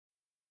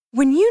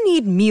When you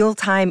need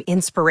mealtime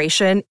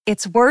inspiration,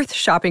 it's worth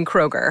shopping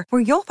Kroger,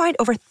 where you'll find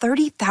over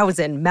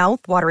 30,000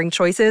 mouth-watering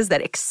choices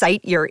that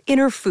excite your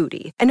inner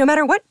foodie. And no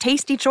matter what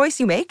tasty choice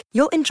you make,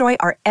 you'll enjoy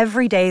our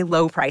everyday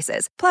low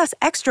prices, plus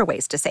extra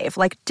ways to save,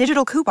 like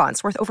digital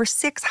coupons worth over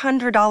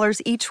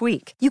 $600 each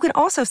week. You can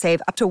also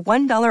save up to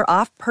 $1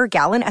 off per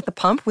gallon at the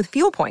pump with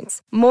fuel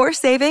points. More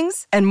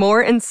savings and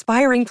more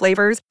inspiring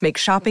flavors make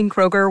shopping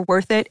Kroger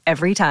worth it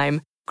every time.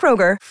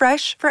 Kroger,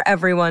 fresh for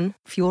everyone.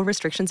 Fuel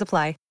restrictions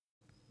apply.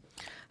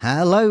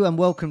 Hello and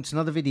welcome to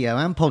another video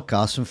and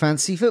podcast from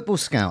Fantasy Football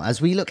Scout as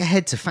we look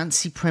ahead to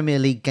Fantasy Premier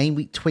League Game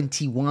Week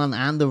 21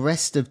 and the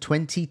rest of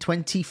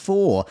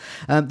 2024.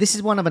 This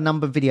is one of a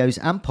number of videos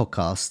and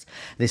podcasts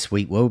this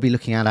week where we'll be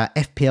looking at our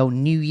FPL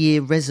New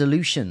Year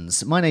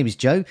resolutions. My name is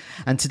Joe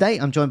and today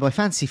I'm joined by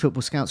Fantasy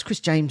Football Scouts Chris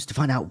James to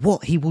find out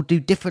what he will do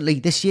differently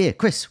this year.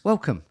 Chris,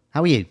 welcome.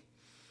 How are you?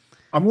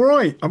 I'm all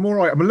right. I'm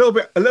a little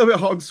bit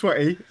hot and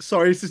sweaty.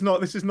 Sorry, this is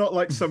not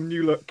like some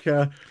new look.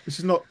 This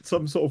is not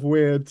some sort of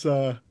weird.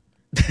 I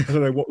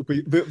don't know what would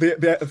be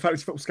the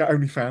Fantasy Football Scout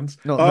only fans.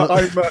 Not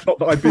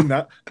that I've been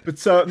that,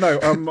 but no.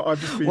 I've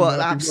just been. What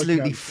an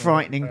absolutely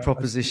frightening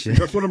proposition.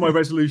 That's one of my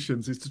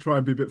resolutions is to try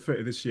and be a bit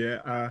fitter this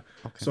year.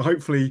 Okay. So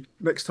hopefully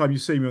next time you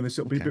see me on this,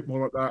 it'll be a bit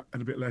more like that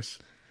and a bit less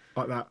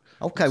like that.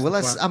 Okay, well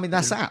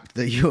that's apt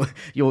that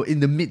you're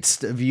in the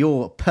midst of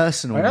your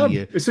personal New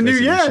Year. It's a new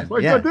year.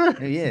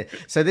 New year.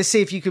 So let's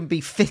see if you can be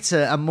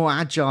fitter and more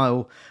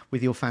agile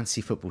with your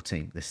fantasy football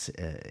team this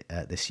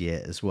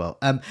year as well.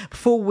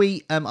 Before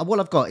we, what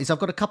I've got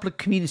a couple of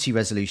community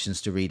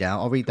resolutions to read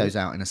out. I'll read those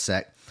out in a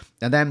sec.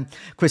 And then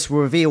Chris will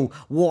reveal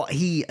what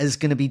he is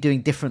going to be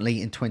doing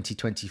differently in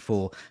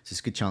 2024. So it's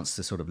a good chance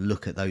to sort of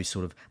look at those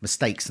sort of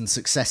mistakes and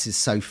successes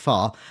so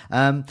far.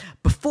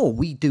 Before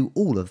we do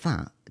all of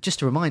that,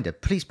 just a reminder,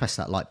 please press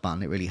that like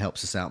button. It really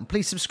helps us out. And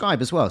please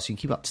subscribe as well so you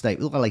can keep up to date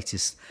with all our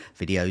latest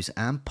videos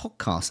and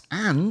podcasts.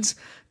 And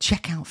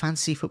check out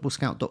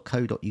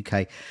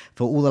fantasyfootballscout.co.uk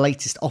for all the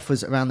latest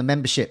offers around the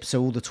membership. So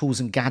all the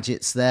tools and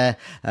gadgets there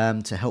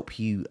to help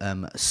you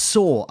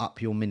soar up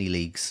your mini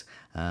leagues.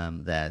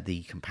 There,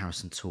 the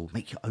comparison tool.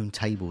 Make your own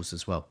tables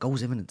as well.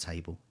 Goals imminent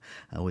table.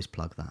 I always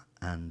plug that.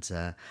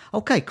 And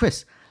okay,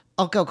 Chris,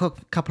 I'll go a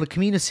couple of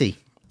community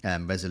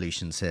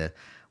resolutions here.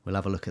 We'll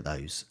have a look at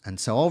those. And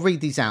so I'll read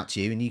these out to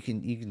you and you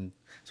can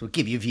sort of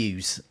give your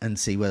views and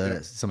see whether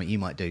that's something you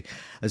might do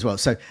as well.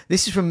 So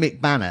this is from Mick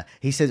Banner.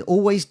 He says,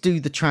 always do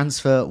the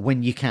transfer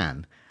when you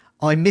can.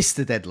 I missed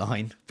the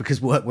deadline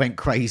because work went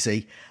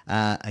crazy.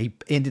 He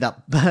ended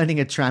up burning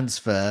a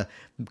transfer,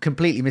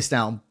 completely missed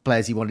out on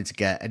players he wanted to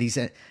get. And he's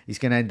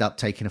going to end up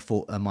taking a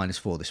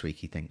 -4 this week,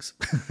 he thinks.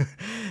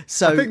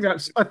 So I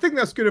think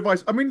that's good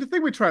advice. I mean, the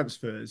thing with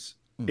transfers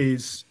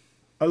is,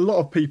 a lot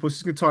of people, this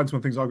is going to tie into one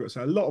of the things I've got to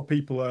say, a lot of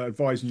people are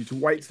advising you to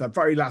wait to that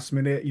very last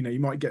minute. You know, you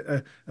might get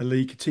a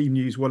leak, a team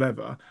news,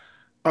 whatever.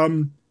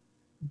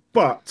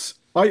 But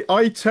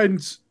I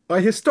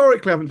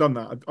historically haven't done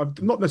that.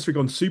 I've not necessarily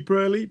gone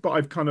super early, but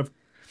I've kind of,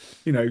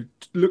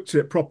 looked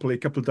at it properly a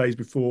couple of days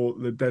before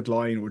the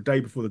deadline or a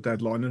day before the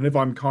deadline. And if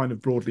I'm kind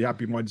of broadly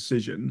happy with my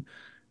decision,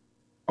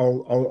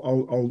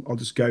 I'll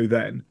just go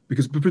then.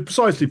 Because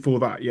precisely for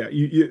that,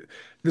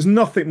 there's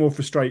nothing more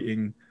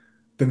frustrating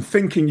than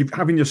thinking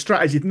having your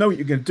strategy, know what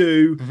you're going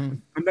to do,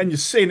 and then you're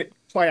seeing it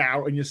play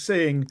out, and you're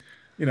seeing,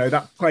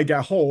 that play get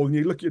a hole, and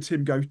you look at your team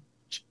and go,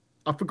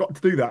 I forgot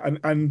to do that,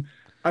 and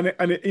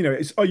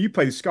it's you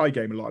play the Sky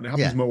game a lot, and it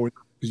happens more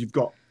because you've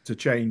got to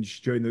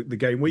change during the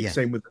game week.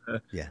 Same with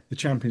the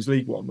Champions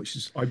League one, which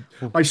is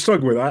I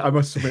struggle with that. I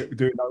must admit,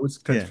 doing that, I always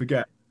tend to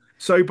forget.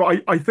 So,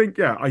 but I think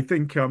 100%.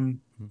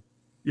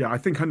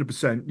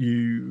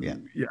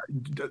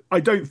 I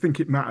don't think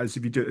it matters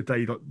if you do it a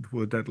day before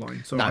the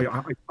deadline. So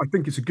I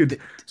think it's a good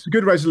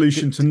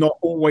resolution to not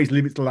always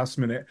leave it to the last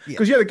minute,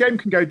 because the game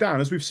can go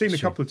down, as we've seen a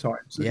couple of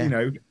times.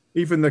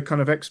 Even the kind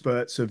of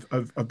experts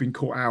have been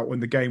caught out when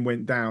the game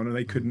went down and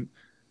they couldn't,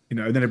 and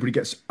then everybody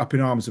gets up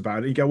in arms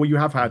about it. You go, well, you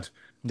have had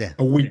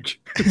a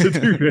week to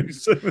do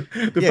this.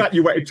 The fact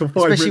you waited till 5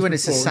 minutes, especially when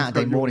it's a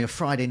Saturday morning or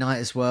Friday night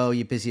as well.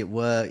 You're busy at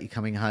work, you're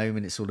coming home,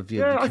 and it's sort of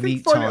your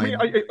commute time.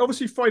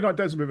 Obviously Friday night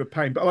does a bit of a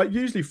pain, but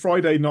usually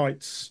Friday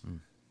nights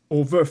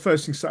or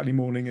first thing Saturday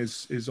morning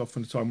is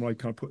often the time when I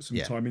kind of put some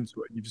time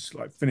into it. You just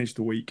finish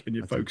the week and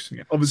you're focusing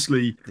it.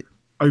 Obviously,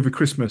 over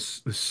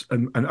Christmas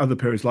and other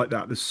periods like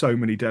that, there's so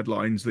many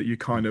deadlines that you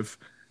kind of.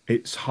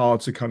 It's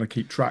hard to kind of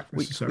keep track.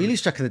 We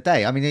lose track of the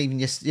day. I mean, even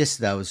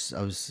yesterday, I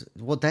was.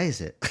 What day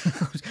is it?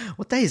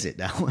 What day is it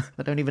now?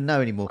 I don't even know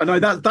anymore. I know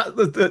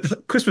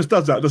that Christmas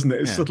does that, doesn't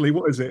it? It's suddenly,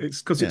 what is it?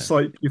 It's because it's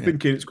like you're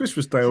thinking it's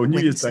Christmas Day or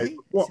New Year's Day.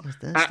 What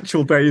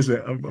actual day is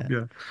it?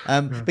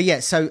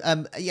 But so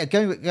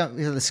going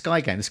to the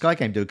Sky game. The Sky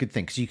game do a good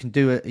thing because you can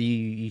do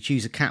you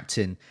choose a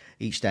captain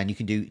each day, and you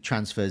can do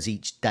transfers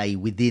each day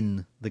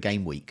within the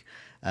game week.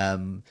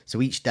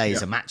 So each day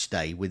is a match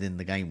day within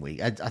the game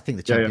week. I think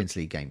the Champions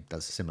League game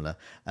does similar.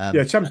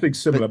 Champions League's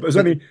similar, but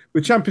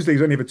with Champions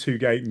League, only have 2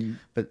 game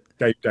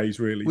days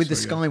really. With the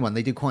Sky one,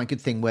 they do quite a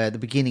good thing where at the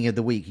beginning of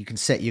the week you can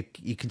set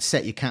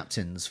your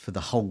captains for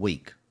the whole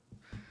week.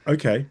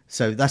 Okay.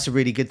 So that's a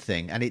really good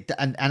thing.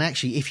 And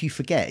actually, if you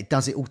forget, it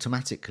does it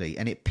automatically,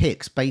 and it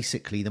picks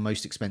basically the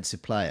most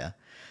expensive player,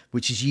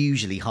 which is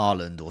usually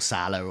Haaland or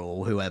Salah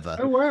or whoever.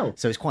 Oh, wow.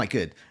 So it's quite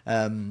good.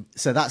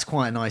 So that's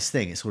quite a nice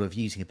thing. It's sort of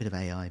using a bit of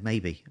AI,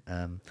 maybe,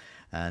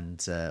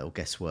 or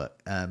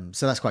guesswork.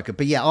 So that's quite good.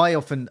 But yeah,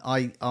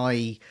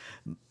 I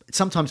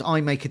sometimes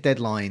I make a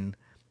deadline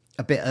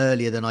a bit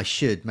earlier than I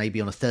should,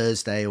 maybe on a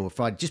Thursday or a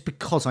Friday, just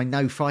because I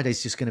know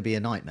Friday's just going to be a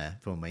nightmare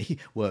for me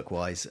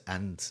work-wise,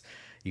 and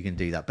you can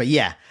do that. But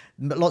yeah,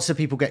 lots of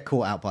people get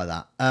caught out by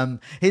that.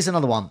 Here's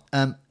another one.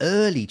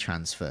 Early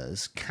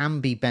transfers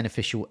can be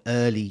beneficial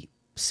early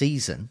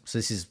season. So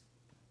this is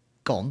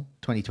gone,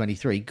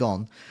 2023,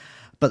 gone.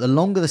 But the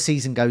longer the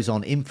season goes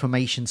on,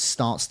 information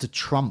starts to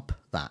trump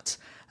that.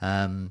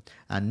 And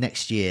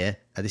next year,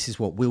 this is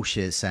what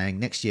Wilshere is saying,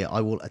 next year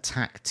I will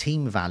attack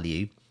team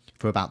value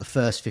for about the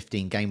first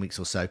 15 game weeks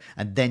or so,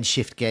 and then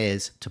shift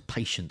gears to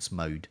patience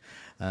mode.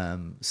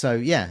 So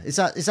yeah, is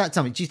that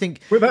something? Do you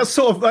think? Well, that's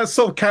sort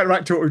of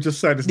counteracting what we just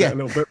said, isn't it? A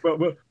little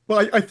bit,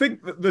 but I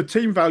think that the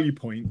team value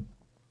point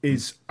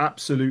is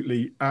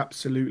absolutely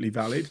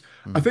valid.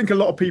 I think a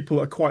lot of people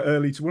are quite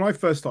early to. When I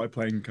first started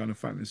playing kind of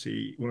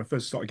fantasy, when I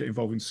first started getting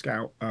involved in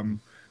Scout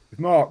with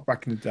Mark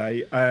back in the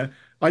day,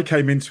 I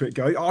came into it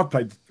going, oh,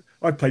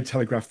 I played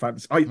Telegraph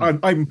Fantasy.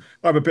 I'm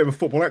a bit of a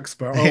football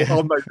expert.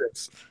 I'll know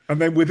this.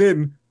 And then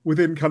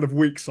within kind of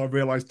weeks, I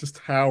realised just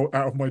how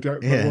out of my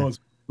depth I was.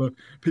 But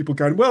people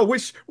going, well,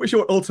 which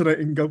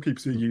alternating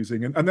goalkeepers are you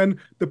using? And then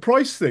the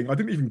price thing, I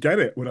didn't even get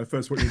it when I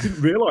first went. I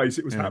didn't realise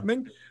it was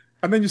happening.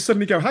 And then you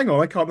suddenly go, hang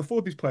on, I can't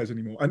afford these players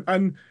anymore.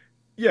 And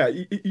yeah,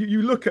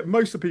 you look at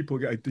most of the people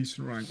get a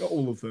decent rank, not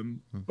all of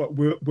them, but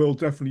we'll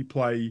definitely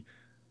play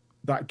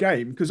that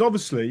game, because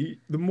obviously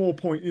the more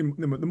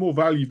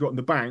value you've got in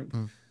the bank.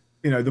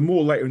 The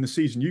more later in the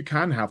season you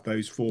can have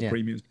those four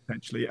premiums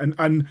potentially,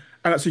 and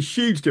that's a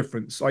huge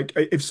difference. Like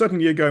if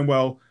suddenly you're going,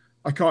 well,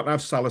 I can't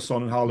have Salah,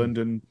 Son, and Haaland,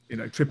 and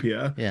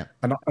Trippier,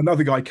 and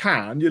another guy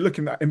can. You're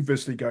looking at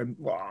inversely going,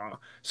 wow.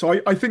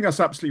 So I think that's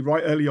absolutely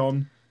right. Early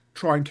on,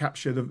 try and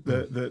capture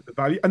the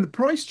value, and the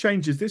price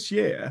changes this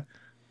year.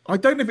 I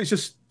don't know if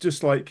it's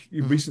just like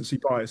recency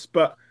bias,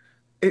 but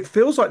it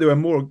feels like there are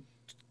more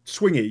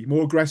swingy,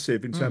 more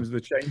aggressive in terms of the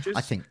changes.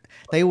 I think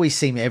they always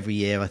seem every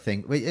year. I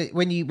think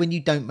when you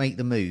don't make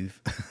the move,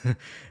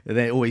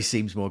 then it always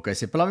seems more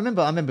aggressive. But I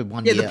remember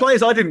one year. Yeah, the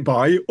players I didn't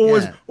buy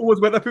always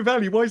went up in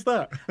value. Why is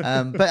that?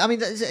 But I mean,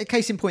 there's a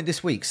case in point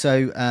this week.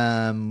 So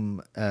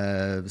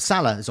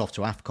Salah is off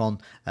to AFCON.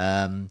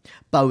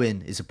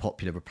 Bowen is a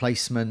popular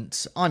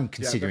replacement. I'm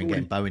considering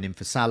getting Bowen in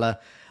for Salah.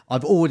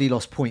 I've already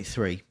lost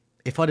 0.3.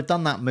 If I'd have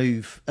done that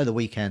move at the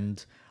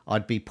weekend,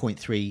 I'd be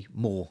 0.3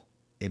 more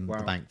in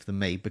the bank than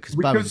me, because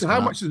Bowen's how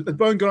much has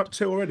Bowen gone up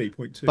to already?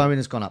 0.2. Bowen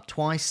has gone up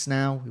twice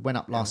now. He went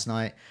up last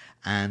night,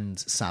 and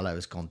Salah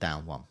has gone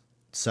down 1.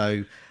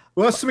 So,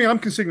 well, that's something I'm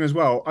considering as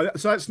well.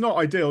 So that's not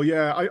ideal.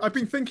 Yeah, I've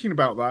been thinking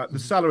about that. The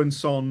Salah and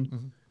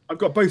Son. I've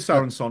got both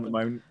Salah and Son at the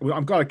moment.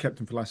 I'm glad I kept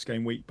them for last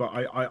game week, but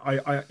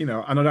I and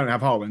I don't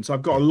have Haaland, so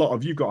I've got a lot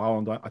of. You've got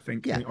Haaland, I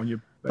think, on your.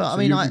 But I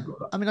mean,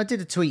 I did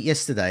a tweet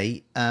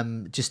yesterday,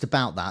 just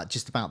about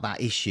that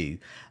issue,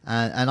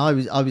 and I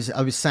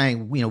was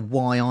saying,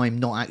 why I'm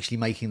not actually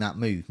making that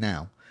move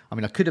now. I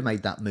mean, I could have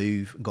made that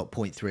move and got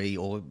 0.3,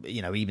 or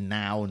even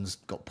now and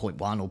got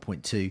 0.1 or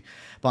 0.2,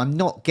 but I'm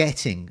not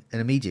getting an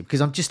immediate,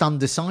 because I'm just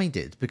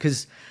undecided,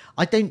 because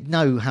I don't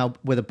know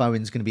whether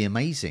Bowen's going to be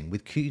amazing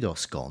with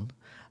Kudos gone.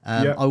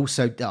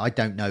 I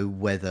don't know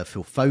whether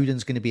Phil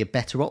Foden's going to be a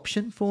better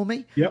option for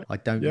me. I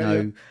don't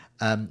know.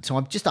 So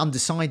I'm just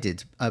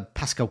undecided.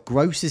 Pascal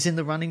Gross is in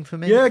the running for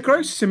me. Yeah,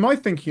 Gross is in my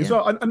thinking as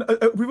well. And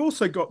we've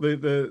also got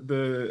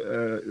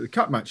the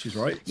cup matches,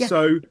 right? Yeah.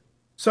 So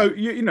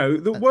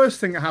the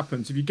worst thing that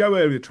happens if you go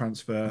early with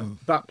transfer,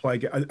 that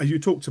player, as you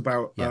talked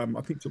about, I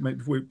think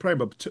maybe we were praying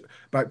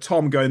about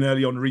Tom going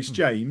early on Reece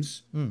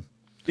James,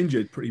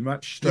 injured pretty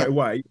much straight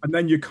away, and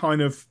then you're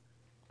kind of,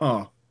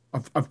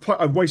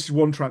 I've wasted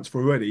one transfer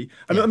already.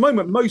 And at the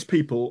moment, most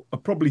people are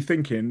probably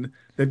thinking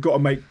they've got to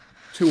make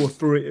 2 or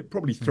 3,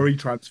 probably 3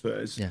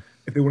 transfers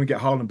if they want to get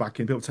Haaland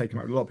back in. People take him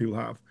out. A lot of people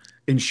have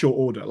in short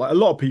order. Like a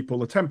lot of people,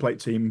 the template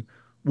team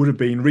would have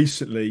been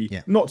recently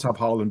not to have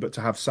Haaland, but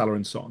to have Salah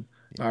and Son.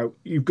 Now,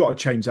 you've got to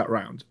change that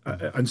round.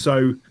 And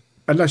so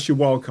unless you're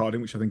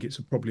wildcarding, which I think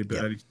it's probably a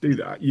bit early to do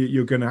that,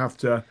 you're going to have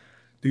to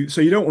do.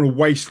 So you don't want to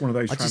waste one of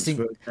those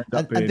transfers.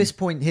 At this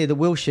point here, the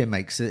Wilshere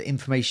makes the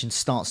information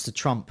starts to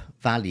trump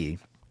value.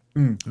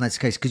 And that's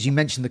the case, because you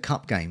mentioned the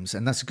cup games,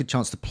 and that's a good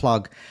chance to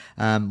plug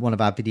one of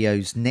our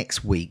videos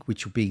next week,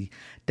 which will be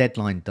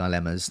deadline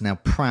dilemmas. Now,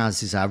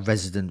 Praz is our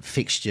resident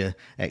fixture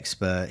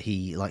expert.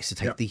 He likes to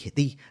take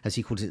the as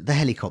he calls it, the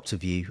helicopter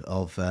view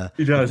of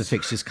the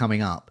fixtures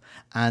coming up.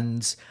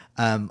 And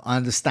I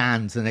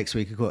understand the next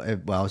week. Well,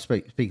 I was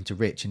speaking to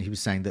Rich, and he was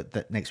saying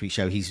that next week's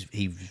show he's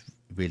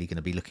really going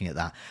to be looking at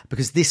that,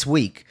 because this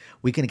week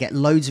we're going to get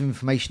loads of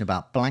information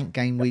about blank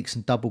game weeks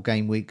and double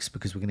game weeks,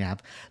 because we're going to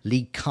have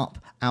League Cup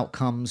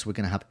outcomes, we're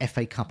going to have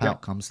FA Cup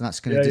outcomes, and that's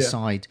going to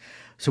decide.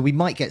 So we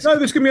might get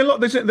there's going to be a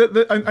lot.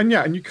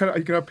 And you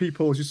can have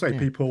people, as you say,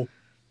 people.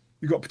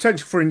 You've got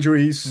potential for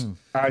injuries,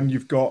 and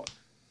you've got,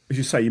 as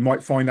you say, you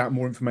might find out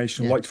more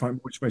information, like to find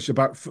more information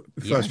about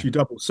the first few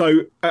doubles.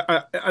 So,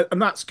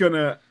 and that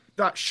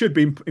should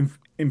be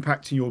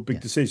impacting your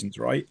big decisions,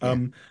 right?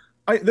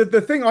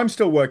 The thing I'm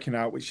still working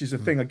out, which is a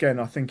thing, again,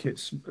 I think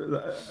it's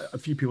a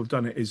few people have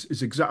done it, is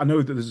I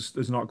know that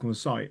there's an article on the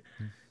site,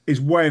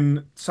 is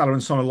when Salah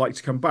and Son are like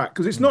to come back,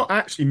 because it's not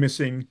actually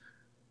missing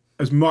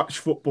as much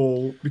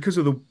football because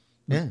of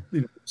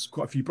it's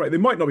quite a few breaks. They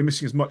might not be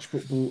missing as much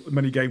football,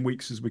 many game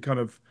weeks as we're kind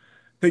of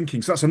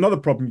thinking. So that's another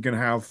problem you're going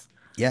to have.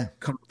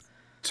 Kind of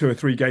 2 or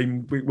 3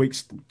 game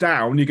weeks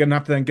down, you're going to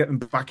have to then get them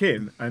back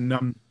in,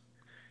 and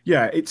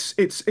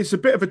it's a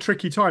bit of a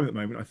tricky time at the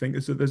moment. I think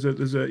there's a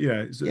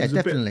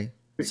definitely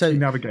bit to be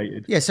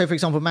navigated. So for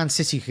example, Man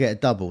City could get a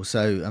double,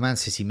 so a Man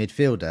City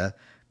midfielder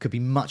could be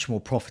much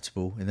more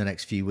profitable in the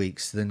next few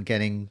weeks than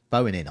getting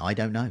Bowen in. I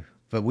don't know,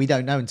 but we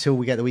don't know until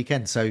we get the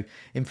weekend. So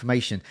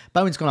information.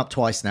 Bowen's gone up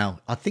twice now.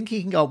 I think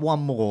he can go up one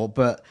more,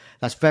 but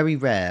that's very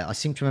rare. I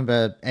seem to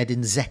remember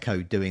Edin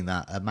Dzeko doing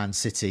that at Man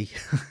City.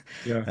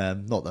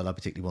 Not that I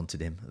particularly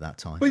wanted him at that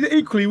time. But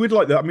equally, we'd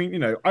like that. I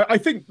mean, I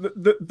think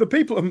the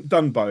people who haven't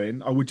done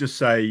Bowen, I would just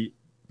say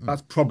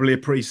that's probably a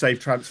pretty safe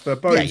transfer.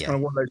 Bowen's kind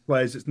of one of those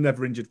players that's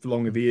never injured for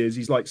long if he is.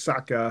 He's like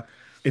Saka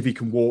if he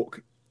can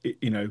walk.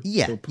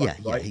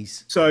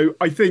 Right? So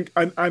I think,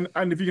 and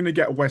if you're going to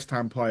get a West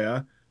Ham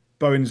player,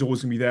 Bowen's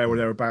always going to be there or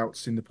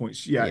thereabouts in the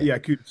points.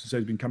 Kudus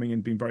has been coming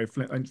in, being very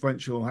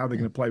influential on how they're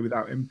going to play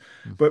without him.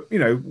 But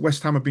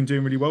West Ham have been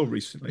doing really well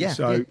recently.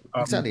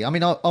 Exactly. I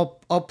mean,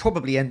 I'll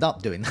probably end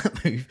up doing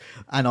that move,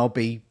 and I'll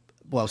be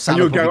Salah.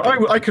 You'll go.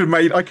 I could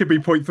be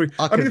 0.3.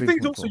 I mean, the thing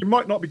is also you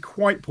might not be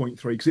quite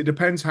 0.3 because it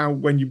depends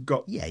when you've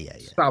got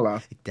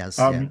Salah. It does.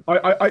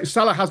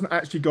 Salah hasn't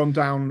actually gone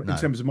down in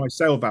terms of my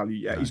sale value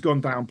yet. He's gone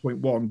down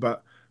 0.1,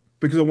 but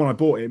because of when I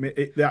bought him,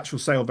 the actual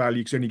sale value,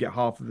 because you only get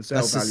half of the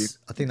sale value.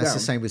 I think that's the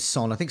same with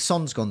Son. I think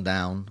Son's gone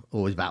down,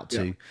 or is about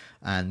to,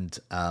 and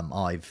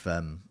I'm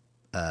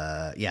in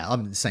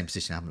the same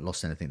position. I haven't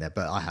lost anything there,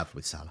 but I have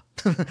with Salah.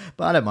 But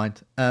I don't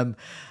mind.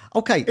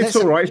 Okay, it's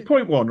all right. It's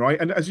 0.1,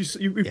 right? And as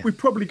we've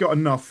probably got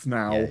enough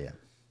now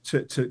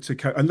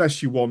to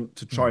unless you want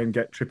to try and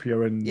get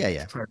Trippier and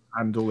try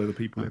and all the other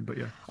people in. But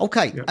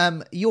okay.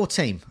 Your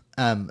team.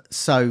 Do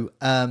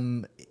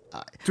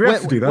we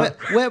have to do that?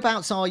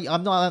 Whereabouts are you?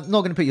 I'm not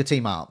going to put your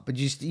team up, but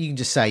you can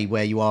just say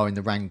where you are in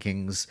the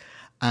rankings.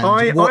 And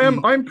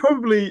I'm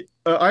probably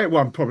I'm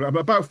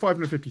about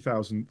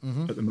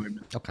 550,000 at the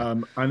moment. Okay.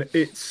 And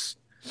it's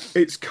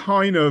a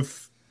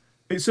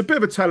bit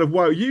of a tale of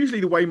woe. Usually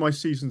the way my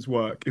seasons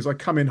work is I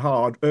come in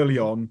hard early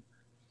on,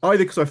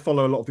 either because I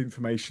follow a lot of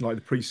information like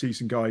the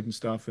pre-season guide and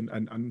stuff, and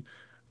I'm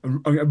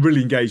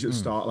really engaged at the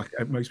start, like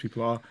most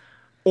people are,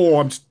 or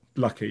I'm just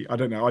lucky. I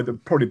don't know.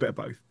 Probably a bit of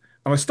both.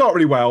 And I start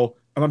really well,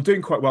 and I'm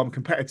doing quite well. I'm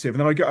competitive, and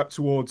then I get up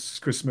towards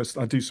Christmas,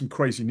 and I do some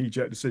crazy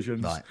knee-jerk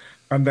decisions,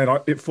 and then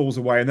it falls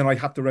away, and then I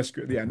have to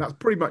rescue it at the end. That's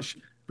pretty much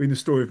been the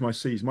story of my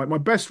season. My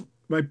best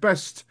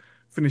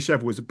finish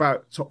ever was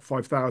about top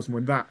 5,000.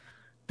 When that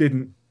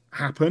didn't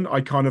happen,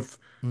 I kind of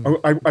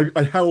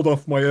I held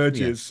off my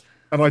urges,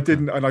 and I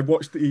didn't, and I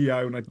watched the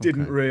EO, and I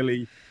didn't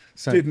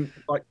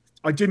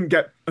I didn't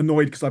get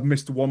annoyed because I've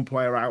missed one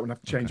player out and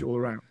have to change it all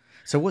around.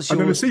 So what's your...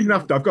 And then the season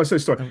after, I've got to say a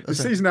story. The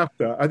season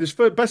after, I just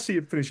best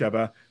finish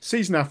ever.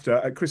 Season after,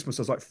 at Christmas,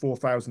 I was like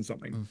 4,000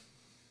 something.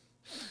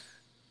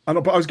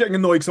 But I was getting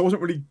annoyed because I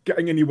wasn't really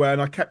getting anywhere,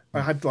 and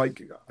I had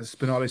like a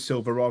Spinale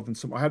Silva rather than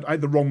some. I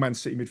had the wrong Man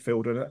City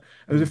midfielder, and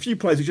there's a few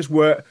players who just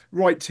were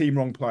right team,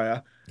 wrong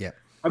player. Yeah.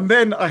 And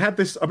then I had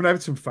this. I'm an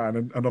Everton fan,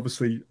 and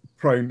obviously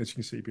prone, as you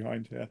can see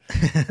behind here,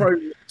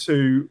 prone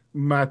to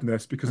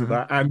madness because of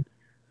that. And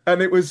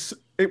it was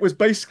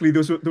basically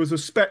there was a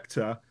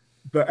spectre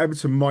that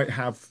Everton might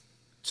have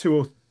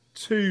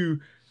two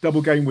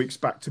double game weeks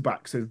back to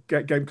back. So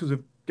because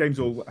of games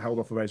all held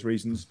off for various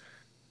reasons,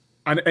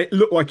 and it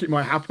looked like it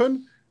might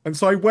happen. And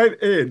so I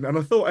went in, and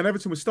I thought, and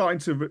Everton was starting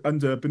to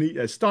under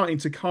Benitez, starting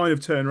to kind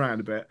of turn around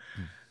a bit.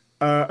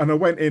 And I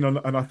went in,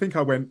 and I think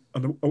I went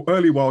on an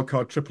early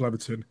wildcard triple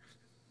Everton.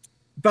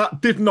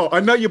 That did not. I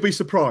know you'll be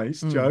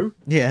surprised, Joe.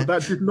 Yeah, but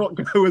that did not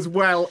go as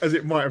well as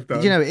it might have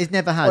done. It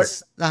never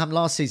has. That happened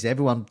last season.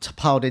 Everyone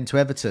piled into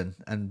Everton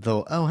and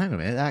thought, "Oh, hang on a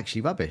minute, they're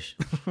actually rubbish."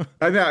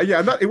 And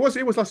it was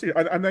last year.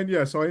 And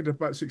then so I ended up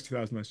about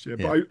 60,000 last year.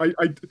 But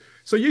I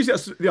so usually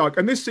that's the arc.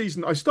 And this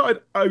season I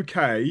started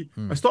okay.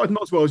 I started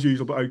not as well as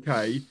usual, but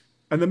okay.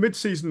 And the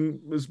mid-season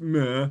was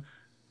meh.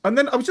 And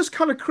then I was just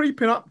kind of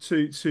creeping up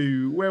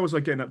to where was I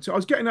getting up to? I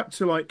was getting up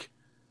to like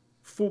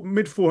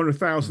mid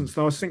 400,000.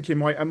 So I was thinking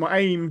my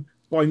aim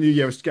by New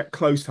Year is to get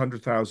close to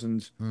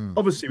 100,000.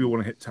 Obviously, we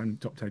want to hit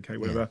top 10k,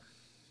 whatever. Yeah.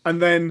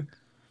 And then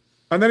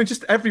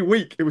just every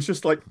week it was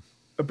just like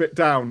a bit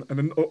down, and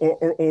then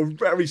or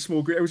very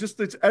small. It was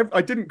just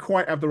I didn't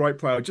quite have the right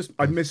player.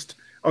 I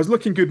I was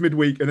looking good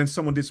midweek, and then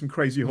someone did some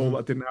crazy haul that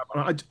I didn't have.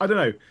 And I don't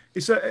know.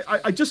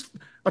 I've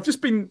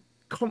just been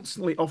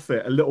constantly off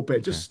it a little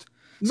bit. Just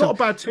not a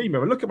bad team. I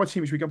look at my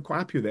team each week. I'm quite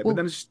happy with it. But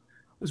then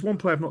there's one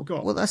player I've not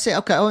got. Well, that's it.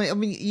 Okay.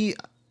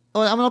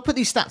 I'll put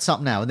these stats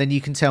up now, and then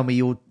you can tell me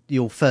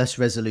your first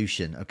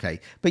resolution. Okay.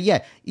 But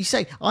yeah, you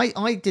say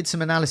I did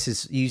some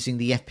analysis using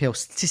the FPL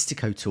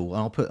Statistico tool,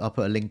 and I'll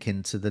put a link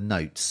into the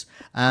notes.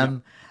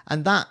 And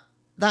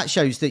that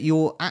shows that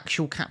your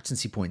actual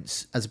captaincy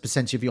points as a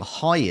percentage of your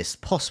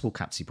highest possible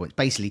captaincy points,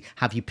 basically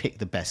have you picked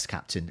the best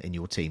captain in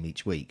your team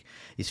each week,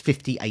 is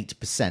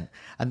 58%.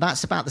 And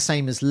that's about the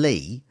same as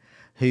Lee,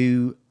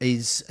 who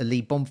is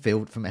Lee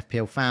Bomfield from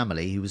FPL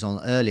Family, who was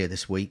on earlier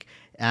this week.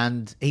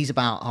 And he's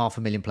about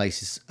 500,000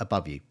 places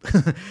above you.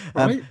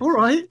 All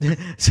right.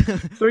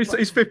 So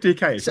he's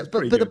 50k. So,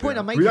 but the point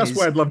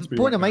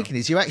I'm making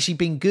is you're actually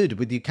being good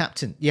with your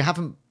captain. You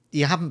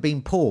haven't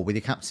been poor with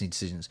your captaincy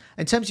decisions.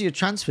 In terms of your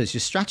transfers,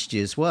 your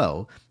strategy as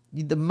well,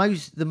 the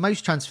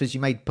most transfers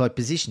you made by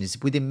position is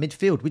within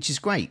midfield, which is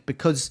great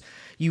because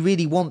you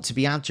really want to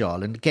be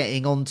agile and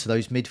getting onto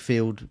those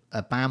midfield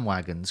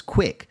bandwagons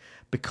quick,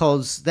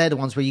 because they're the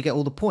ones where you get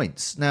all the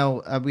points.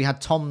 Now, we had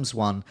Tom's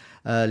one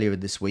earlier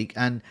this week,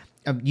 and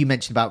you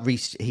mentioned about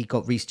Reece. He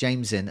got Reece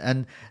James in,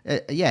 and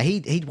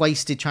he'd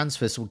wasted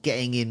transfers or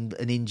getting in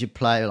an injured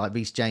player like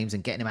Reece James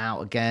and getting him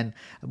out again,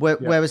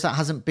 whereas that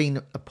hasn't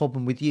been a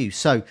problem with you.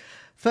 So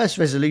first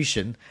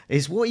resolution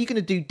is, what are you going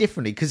to do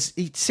differently? Because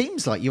it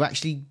seems like you're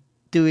actually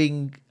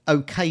doing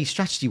okay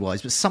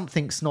strategy-wise, but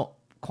something's not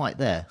quite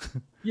there.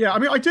 Yeah, I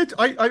mean,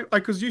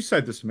 because you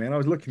said this to me, and I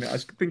was looking at it, I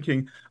was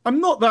thinking, I'm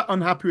not that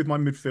unhappy with my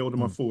midfield and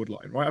my forward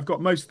line, right? I've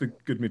got most of the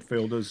good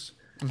midfielders.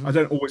 I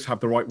don't always have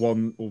the right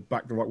one or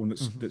back the right one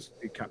that's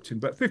captain,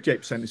 but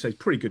 58% is a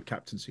pretty good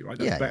captaincy, right?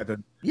 That's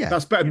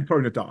better than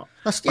throwing a dart.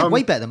 That's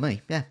way better than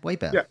me. Yeah, way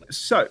better. Yeah.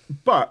 So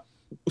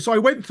I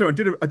went through and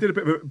did a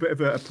bit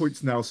of a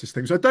points analysis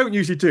thing, which I don't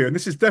usually do, and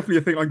this is definitely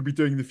a thing I'm going to be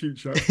doing in the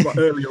future, like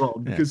earlier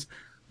on, because.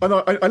 And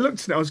I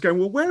looked at it, I was going,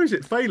 well, where is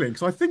it failing?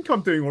 Because I think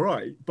I'm doing all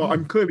right, but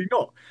I'm clearly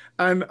not.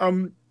 And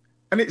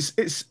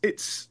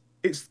it's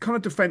kind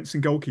of defence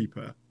and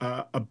goalkeeper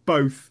are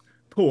both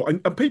poor.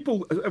 And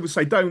people, I would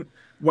say, don't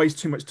waste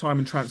too much time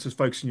in transfers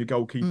focusing on your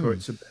goalkeeper.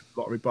 It's a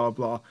lottery, blah,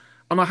 blah.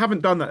 And I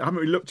haven't done that. I haven't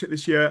really looked at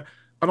this year.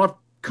 And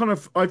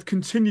I've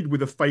continued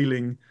with a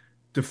failing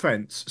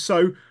defence.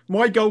 So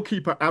my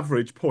goalkeeper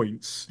average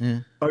points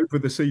over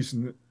the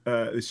season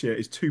this year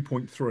is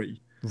 2.3.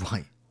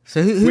 Right.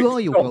 So who are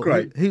your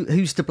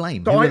who's to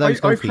blame? So who are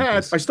those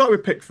goalkeepers? I started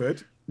with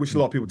Pickford, which a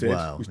lot of people did,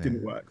 which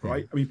didn't work,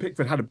 right? I mean,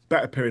 Pickford had a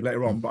better period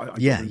later on, but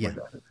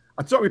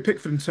I started with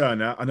Pickford and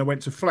Turner, and I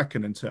went to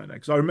Flecken and Turner,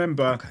 because I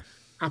remember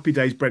Happy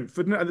Days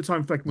Brentford, and at the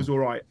time Flecken was all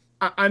right.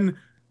 And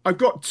I've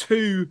got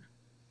 2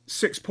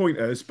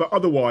 6-pointers, but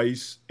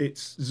otherwise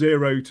it's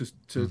 0 to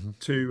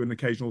 2 and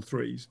occasional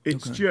 3s.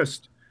 It's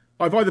just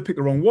I've either picked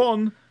the wrong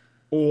one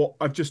or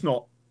I've just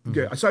not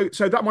good. So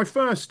that my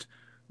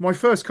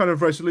first kind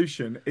of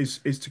resolution is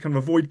to kind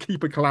of avoid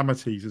keeper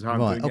calamities, is how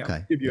I'm doing it.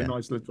 I'll give you a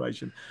nice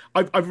illustration.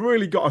 I've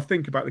really got to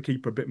think about the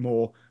keeper a bit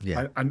more.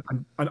 Yeah. And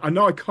I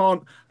know I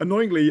can't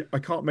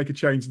make a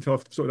change until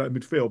I've sorted out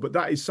midfield, but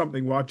that is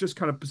something where I've just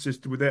kind of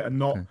persisted with it and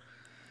not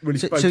really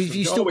focused. So have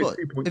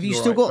you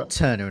still got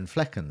Turner and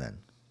Flecken then?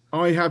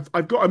 I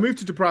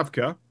moved to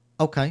Dubravka.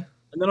 Okay.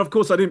 And then, of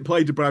course, I didn't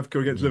play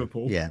Dubravka against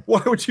Liverpool. Yeah.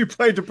 Why would you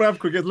play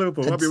Dubravka against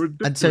Liverpool? That'd be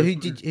ridiculous. And so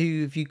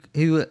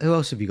who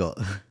else have you got?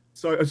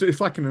 So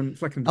Flecken and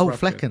Dubravka. Oh,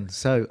 Flecken.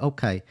 So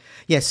okay,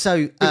 yeah.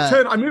 So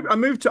Turner, I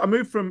moved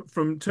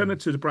from Turner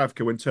to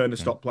Dubravka when Turner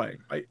stopped playing.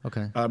 Right?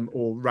 Okay.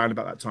 Or round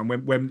about that time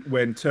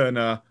when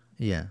Turner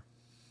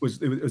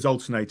was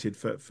alternated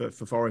for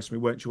Forest,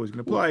 and we weren't sure he was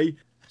going to play.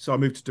 So I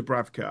moved to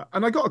Dubravka,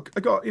 and I got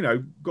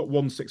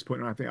 1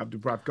 6-pointer. I think out of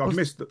Dubravka. I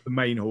missed the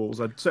main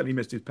hauls. I certainly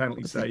missed his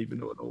penalty save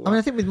and all that. I mean,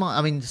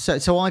 I think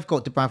so I've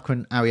got Dubravka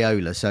and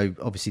Areola. So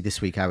obviously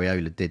this week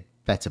Areola did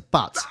better,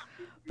 but.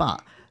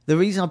 The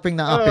reason I bring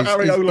that up is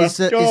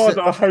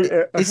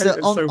that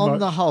on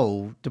the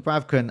whole,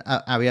 Dubravka and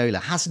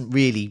Areola hasn't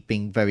really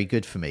been very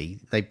good for me.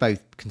 They both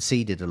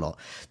conceded a lot.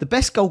 The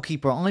best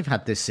goalkeeper I've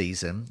had this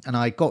season, and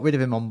I got rid of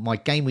him on my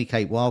Game Week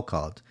 8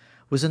 wildcard,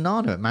 was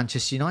Onana at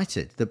Manchester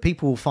United, that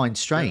people will find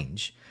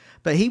strange,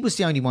 but he was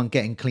the only one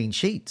getting clean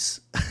sheets.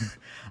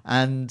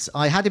 And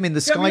I had him in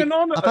the Sky.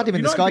 I've had him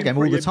in the Sky game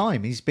all the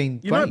time. He's been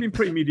great. Have been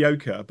pretty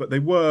mediocre, but they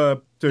were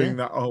doing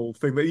that whole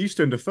thing they used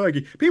to under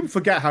Fergie. People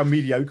forget how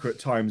mediocre at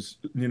times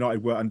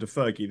United were under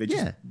Fergie. They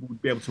just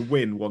would be able to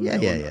win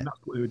 1-0, and that's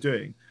what they were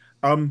doing.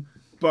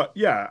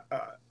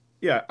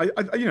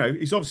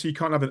 He's obviously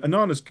can't have it.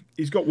 Onana's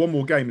he's got one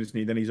more game, isn't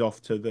he? Then he's off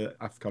to the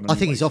AFCON. I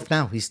think he's off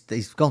now. He's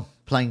gone,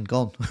 plain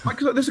gone.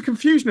 There's a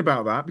confusion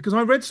about that, because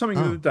I read something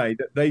the other day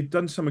that they'd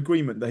done some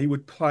agreement that he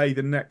would play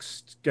the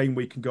next game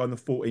week and go on the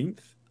 14th.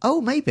 Oh,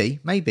 maybe.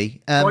 I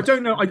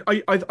don't know. I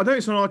don't know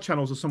it's on our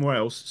channels or somewhere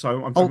else.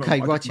 So I'm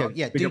okay, right.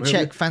 Yeah, do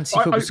check Fancy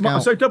Football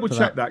Scout. So double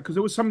check that, because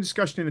there was some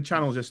discussion in the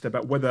channels yesterday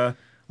about whether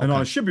and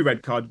I should be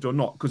red carded or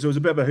not, because there was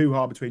a bit of a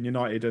hoo-ha between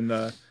United and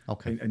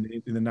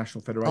in the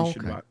National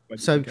Federation.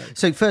 Okay.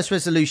 So first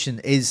resolution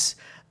is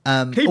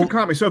keeper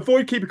calamity. So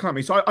avoid keeper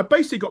calamity. So I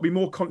basically got to be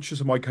more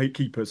conscious of my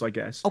keepers, I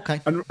guess.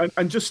 Okay.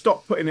 And just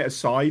stop putting it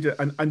aside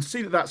and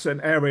see that that's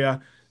an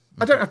area.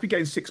 I don't have to be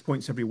getting 6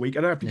 points every week.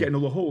 I don't have to be getting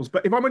all the hauls.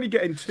 But if I'm only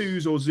getting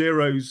 2s or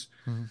 0s,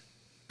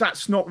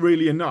 that's not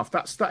really enough.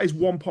 That is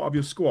one part of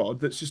your squad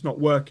that's just not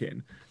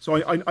working.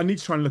 So I need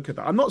to try and look at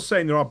that. I'm not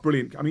saying there are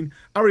brilliant. I mean,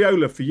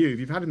 Areola for you, if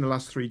you've had him the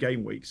last 3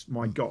 game weeks,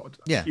 my God,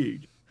 that's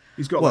huge.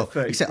 He's got like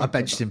 30. Except I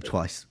benched him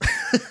twice.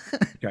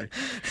 Okay.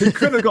 He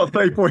could have got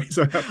 30 points.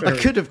 I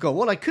could have got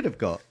what I could have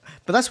got.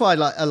 But that's why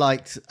I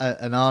liked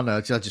an Arno.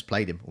 I just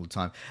played him all the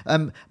time.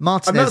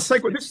 Martinez.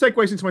 And this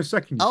segues into my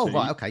second.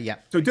 Right. Okay. Yeah.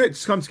 So do it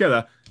to come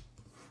together.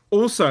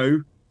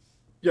 Also,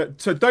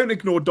 so don't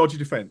ignore dodgy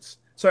defence.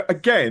 So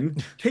again,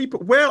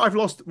 where I've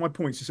lost my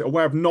points, or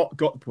where I've not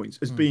got the points,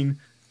 has been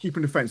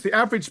keeping defence. The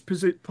average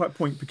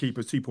point per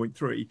keeper is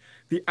 2.3.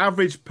 The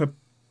average per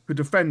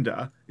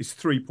defender is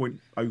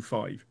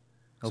 3.05.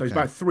 So it's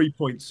about 3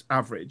 points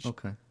average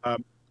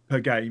per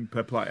game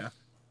per player,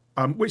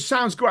 which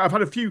sounds great. I've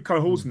had a few kind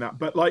of hauls in that,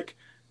 but like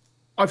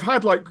I've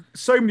had like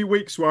so many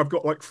weeks where I've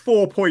got like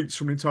 4 points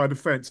from the entire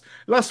defence.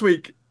 Last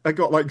week I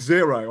got like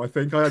 0. I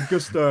think I had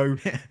Gusto,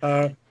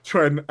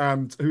 Trent,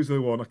 and who's the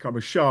other one? I can't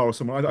remember, Shah or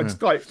someone. I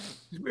just like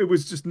it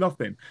was just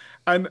nothing.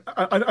 And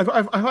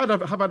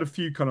I've had a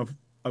few kind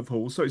of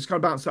hauls, so it's kind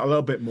of bounced out a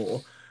little bit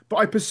more. But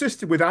I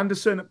persisted with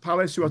Anderson at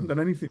Palace, who hasn't done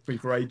anything for me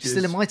for ages.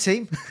 Still in my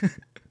team.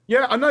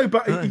 Yeah, I know,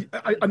 but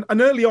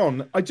and early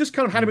on, I just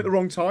kind of had him at the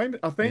wrong time,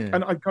 I think,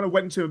 and I kind of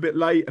went to him a bit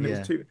late, and it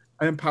was too.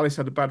 And then Palace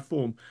had a bad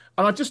form,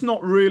 and I've just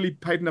not really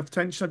paid enough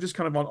attention. I've just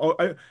kind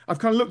of I've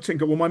kind of looked at it and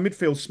go, well, my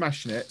midfield's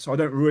smashing it, so I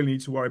don't really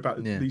need to worry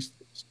about these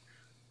things.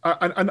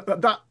 And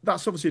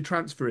that's obviously a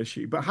transfer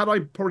issue. But I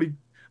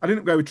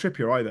didn't go with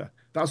Trippier either.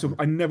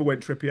 I never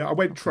went Trippier. I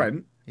went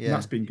Trent, and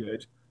that's been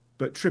good.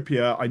 But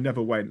Trippier, I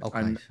never went,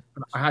 and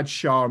I had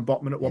Shah and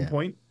Botman at one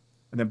point.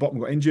 And then Botman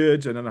got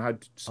injured, and then I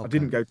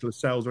didn't go to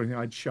Lascelles or anything.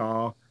 I had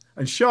Shah.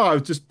 And Shah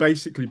has just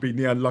basically been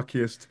the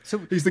unluckiest. So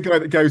he's the guy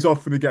that goes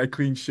off and they get a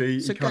clean sheet.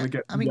 So going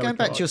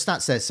back to your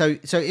stats there,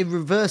 so in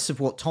reverse of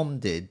what Tom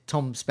did,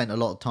 Tom spent a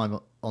lot of time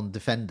on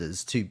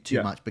defenders too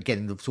much, but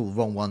getting the sort of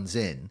wrong ones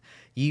in.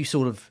 You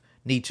sort of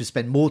need to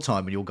spend more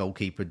time on your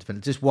goalkeeper and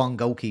defender, just one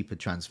goalkeeper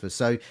transfer.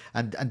 So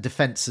and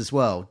defence as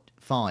well.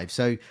 5.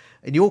 So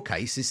in your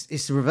case,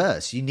 it's the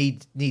reverse. You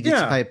needed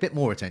to pay a bit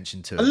more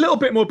attention to it. A little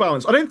bit more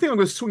balance. I don't think I'm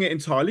going to swing it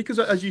entirely because,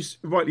 as you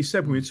rightly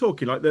said when we were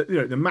talking, like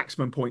the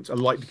maximum points are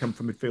likely to come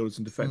from midfielders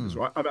and defenders,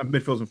 right?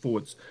 Midfielders and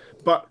forwards.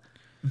 But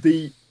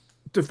the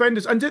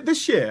defenders, and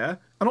this year,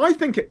 and I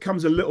think it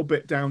comes a little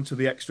bit down to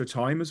the extra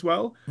time as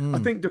well. I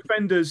think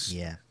defenders.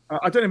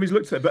 I don't know if he's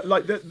looked at it, but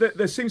like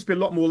there seems to be a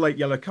lot more late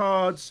yellow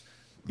cards.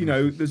 You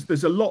know,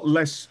 there's a lot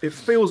less. It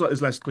feels like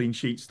there's less clean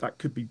sheets. That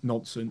could be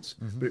nonsense,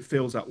 but it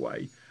feels that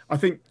way. I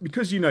think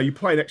because you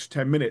play an extra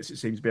 10 minutes. It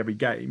seems to be every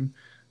game.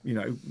 You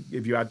know,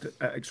 if you add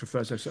extra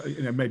first,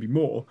 maybe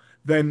more,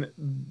 then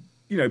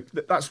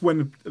that's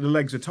when the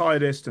legs are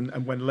tiredest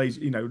and when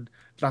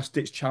last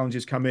ditch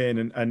challenges come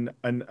in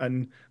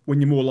and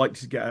when you're more likely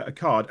to get a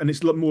card, and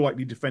it's more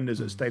likely defenders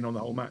that are staying on the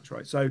whole match,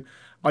 right? So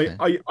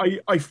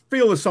I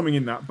feel there's something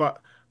in that,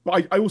 but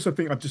I also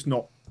think I've just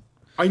not.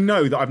 I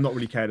know that I've not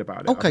really cared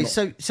about it. Okay,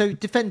 so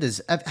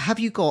defenders, have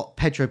you got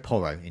Pedro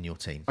Porro in your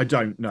team? I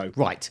don't know.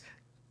 Right.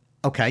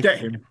 Okay. Get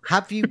him.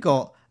 Have you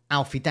got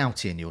Alfie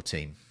Doughty in your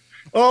team?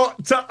 Oh,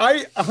 so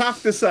I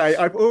have to say,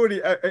 I've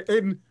already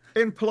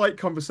in polite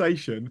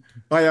conversation,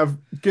 I have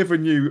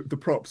given you the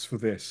props for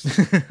this.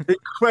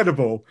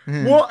 Incredible!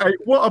 What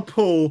a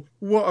pull!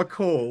 What a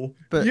call!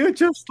 But you're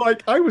just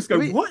like I was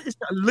going. What is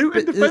that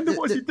Luton defender?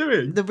 What is he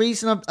doing? The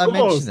reason I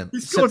mentioned them,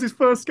 he scores his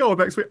first goal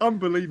next week.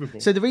 Unbelievable.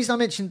 So the reason I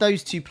mentioned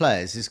those 2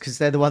 players is because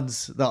they're the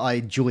ones that I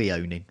enjoy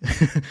owning,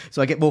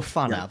 so I get more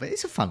fun out of it.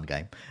 It's a fun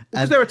game.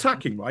 Because they're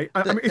attacking, right?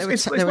 I mean,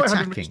 it's like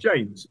attacking. Rich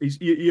James.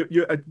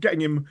 You're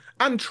getting him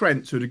and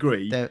Trent to a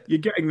degree. You're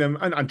getting them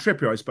and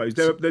Trippier, I suppose.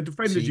 They're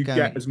defenders you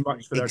get as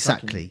much for their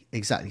attacking.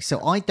 Exactly.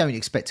 So I don't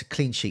expect a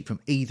clean sheet from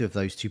either of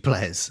those 2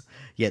 players.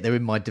 Yet they're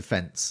in my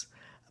defence.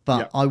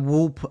 But I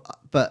will.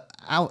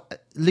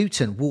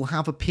 Luton will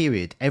have a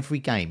period every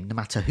game, no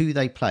matter who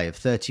they play, of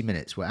 30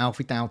 minutes, where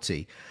Alfie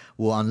Doughty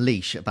will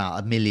unleash about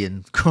 1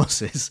 million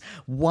crosses.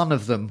 One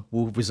of them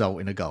will result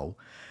in a goal,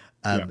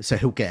 so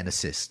he'll get an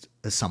assist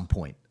at some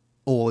point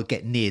or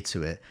get near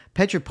to it.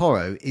 Pedro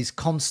Porro is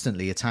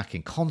constantly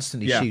attacking,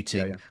 constantly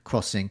shooting,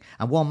 crossing,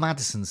 and while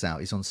Maddison's out,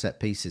 he's on set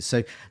pieces.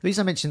 So the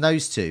reason I mentioned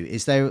those 2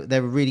 is they're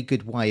a really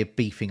good way of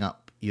beefing up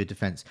your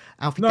defence.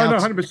 Alfie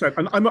Doughty... 100%.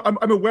 And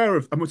I'm aware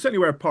of. I'm certainly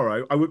aware of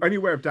Porro. I was only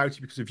aware of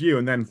Doughty because of you,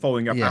 and then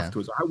following up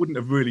afterwards. I wouldn't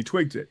have really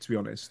twigged it, to be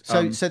honest.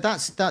 So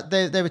that's that.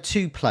 There are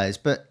 2 players,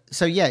 but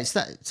it's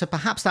that. So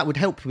perhaps that would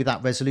help with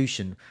that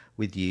resolution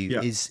with you.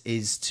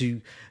 Is to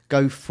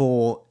go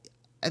for.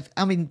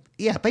 I mean,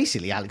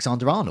 basically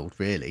Alexander-Arnold,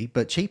 really,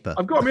 but cheaper.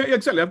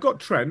 Exactly. I've got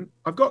Trent.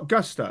 I've got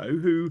Gusto,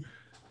 who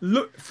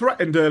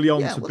threatened early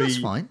on Yeah, to well, be that's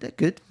fine. They're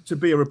good. a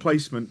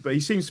replacement, but he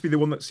seems to be the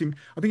one that seemed.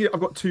 I think I've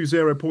got 2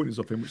 0 pointers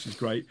off him, which is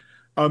great.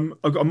 I've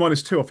got a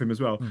 -2 off him as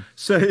well.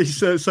 So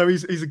he's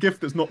a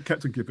gift that's not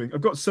kept on giving.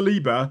 I've got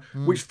Saliba,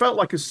 which felt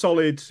like a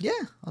solid. Yeah,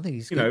 I think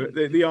he's You good.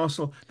 know, the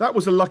Arsenal. That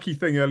was a lucky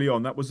thing early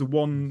on. That was the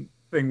one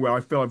thing where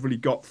I feel I've really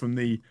got from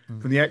the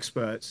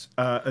experts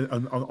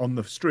on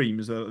the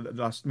streams at the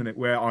last minute,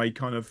 where I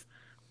kind of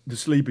the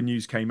Saliba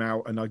news came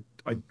out, and I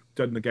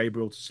done the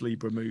Gabriel to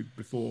Saliba move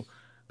before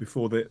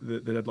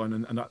the deadline,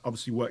 and that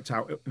obviously worked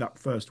out that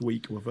first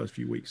week or first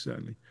few weeks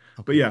certainly.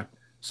 Okay. But yeah,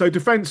 so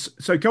defense,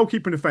 so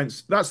goalkeeper and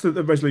defense. That's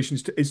the resolution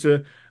is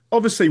to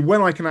obviously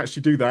when I can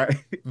actually do that,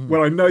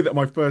 when I know that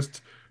my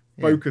first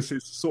focus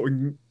is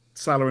sorting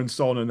Salah and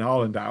Son and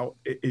Haaland out,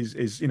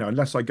 is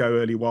unless I go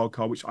early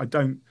wildcard, which I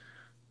don't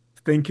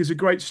think is a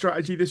great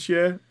strategy this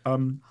year.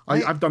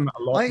 I've done that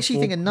a lot. I actually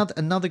think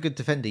another good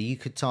defender you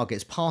could target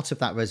as part of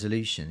that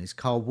resolution is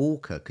Kyle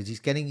Walker, because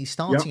he's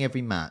starting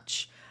every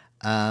match.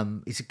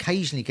 He's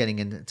occasionally getting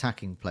in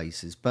attacking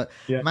places, but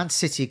Man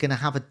City are going to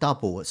have a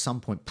double at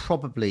some point,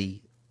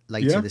 probably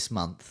later this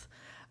month.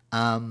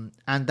 And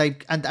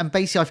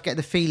basically, I get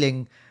the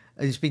feeling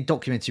it's been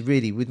documented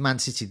really with Man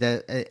City.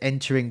 They're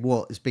entering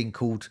what has been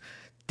called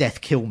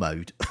death kill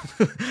mode.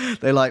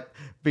 They're like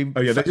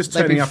they're just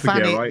turning up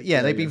again, right?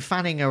 Yeah, they've been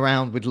fanning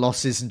around with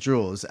losses and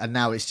draws, and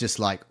now it's just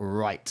like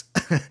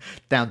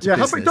down to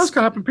business. It does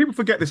happen. People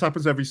forget this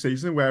happens every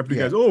season, where everybody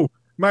goes, "Oh,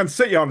 Man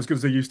City aren't as good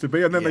as they used to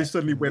be," and then they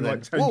suddenly win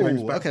like 10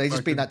 games back. Okay, they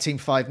just beat that team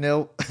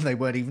 5-0, and they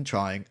weren't even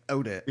trying.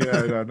 Oh dear.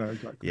 Yeah, no,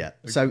 exactly. Yeah.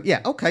 So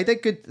okay, they're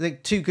good. They're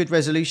two good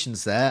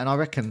resolutions there, and I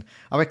reckon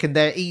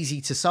they're easy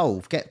to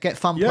solve. Get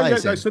fun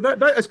players in. So that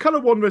it's kind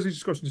of one resolution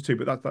discussion to two,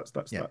 but that's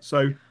that.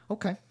 So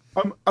okay.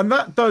 And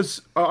that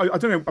does. I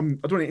don't know. I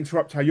don't want to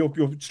interrupt how your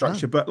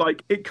structure, but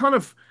like it kind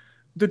of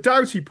the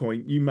Doughty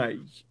point you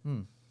make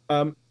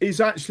is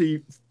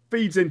actually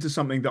feeds into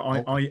something that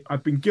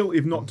I've been guilty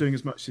of not doing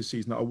as much this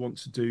season that I want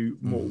to do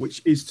more,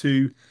 which is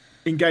to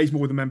engage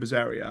more with the members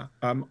area.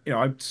 I'm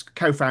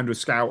co-founder of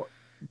Scout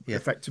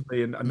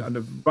effectively and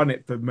have run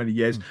it for many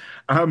years.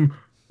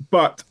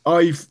 But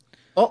I've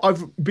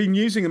been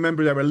using a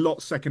member area a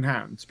lot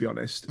secondhand, to be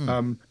honest.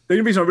 The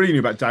only reason I really knew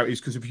about Doughty is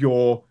because of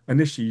you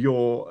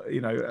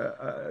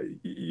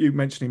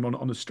mentioning him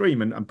on the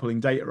stream and pulling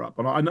data up,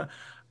 and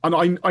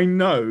I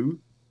know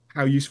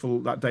how useful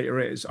that data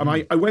is. And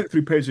I went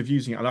through periods of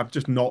using it, and I've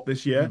just not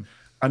this year.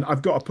 And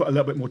I've got to put a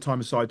little bit more time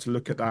aside to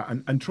look at that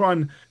and try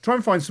and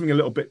find something a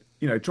little bit,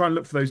 try and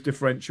look for those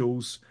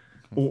differentials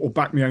or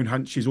back my own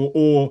hunches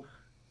or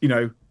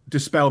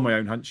dispel my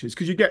own hunches.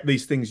 Because you get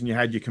these things in your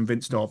head you're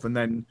convinced of, and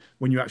then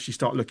when you actually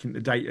start looking at the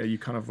data, you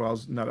kind of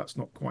realize, no, that's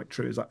not quite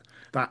true. Is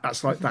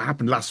that's like that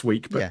happened last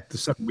week, but the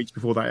 7 weeks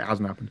before that it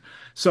hasn't happened.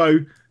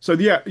 So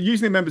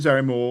using the members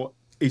area more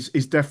is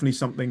definitely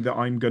something that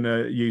I'm going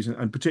to use,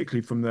 and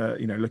particularly from the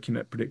looking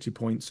at predicted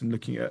points and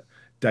looking at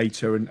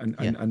data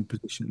and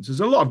positions.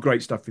 There's a lot of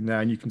great stuff in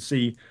there, and you can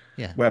see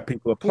where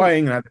people are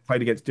playing and how they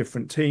played against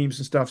different teams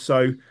and stuff.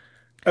 So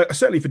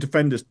certainly for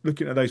defenders,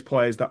 looking at those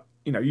players that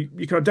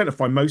you can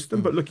identify most of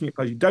them, but looking at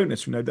players you don't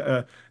necessarily know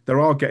that they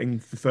are getting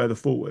further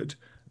forward,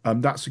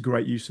 that's a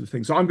great use of the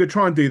thing. So I'm going to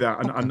try and do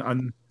that,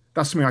 and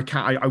that's something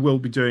I will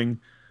be doing.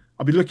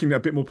 I'll be looking at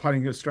a bit more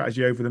planning a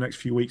strategy over the next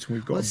few weeks when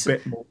we've got a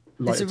bit more.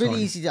 It's a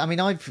really easy. I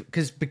mean,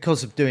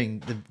 because of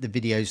doing the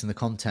videos and the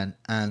content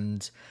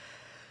and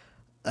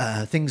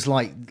things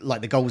like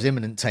the goals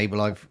imminent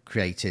table I've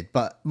created,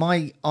 but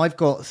I've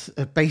got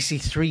basically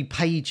 3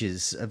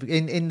 pages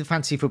in the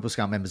Fantasy Football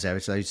Scout members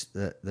area. So those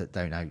that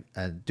don't know,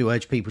 do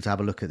urge people to have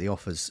a look at the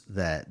offers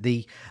there.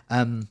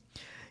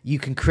 You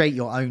can create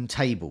your own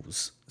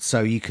tables.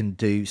 So you can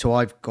so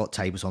I've got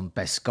tables on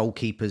best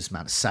goalkeepers,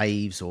 amount of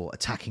saves, or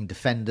attacking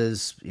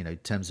defenders, in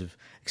terms of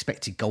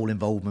expected goal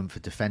involvement for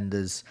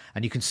defenders.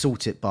 And you can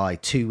sort it by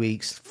 2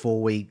 weeks,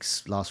 4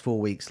 weeks, last 4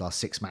 weeks, last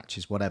 6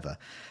 matches, whatever,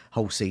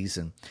 whole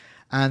season.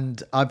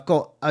 And I've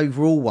got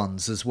overall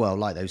ones as well,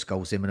 like those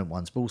goals imminent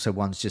ones, but also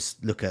ones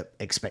just look at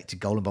expected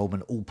goal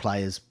involvement, all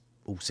players,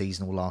 all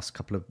season, or last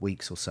couple of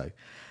weeks or so.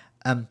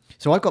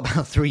 So I've got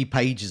about 3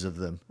 pages of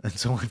them, and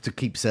so I have to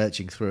keep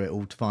searching through it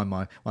all to find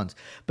my ones.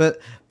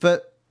 But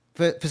for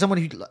someone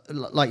who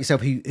like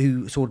yourself,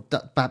 who sort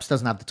of perhaps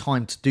doesn't have the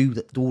time to do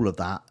all of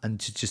that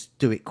and to just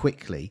do it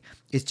quickly,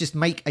 is just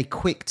make a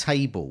quick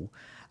table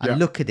and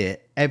look at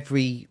it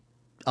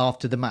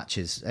after the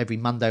matches, every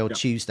Monday or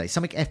Tuesday.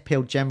 Something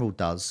FPL General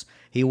does.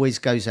 He always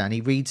goes out and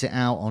he reads it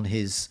out on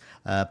his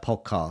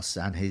podcast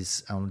and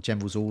on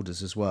General's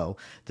orders as well,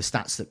 the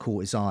stats that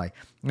caught his eye.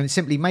 And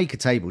simply make a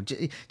table.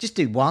 Just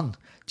do one.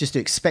 Just do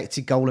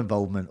expected goal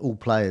involvement, all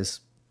players.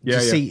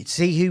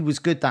 See who was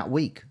good that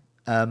week.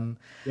 And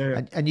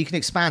you can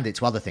expand it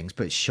to other things,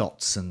 but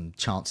shots and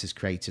chances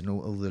created and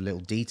all the little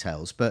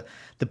details. But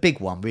the big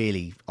one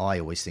really, I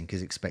always think,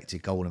 is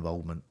expected goal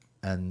involvement.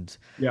 And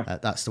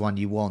that's the one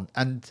you want.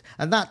 And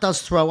that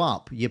does throw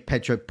up your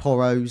Pedro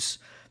Porros,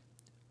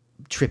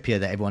 Trippier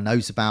that everyone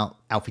knows about,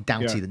 Alfie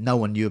Doughty that no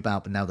one knew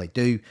about, but now they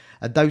do,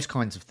 and those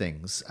kinds of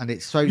things. And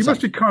it's so you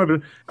must be kind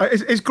of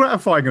it's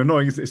gratifying and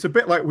annoying. It's a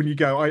bit like when you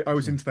go, I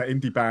was into that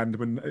indie band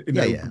when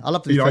I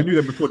loved it. I knew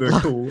them before they were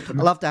cool.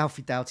 I loved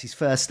Alfie Doughty's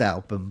first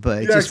album,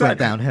 but it just went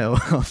downhill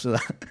after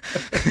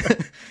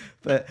that.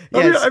 But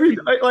yeah, I mean,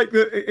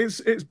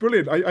 it's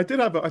brilliant. I did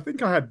have I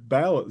think I had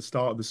Bell at the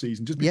start of the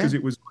season just because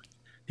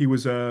he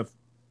was like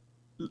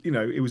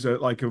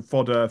a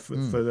fodder for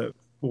the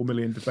 4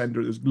 million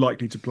defender that was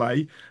likely to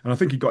play, and I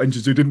think he got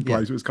injured who didn't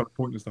play, so it was kind of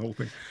pointless, the whole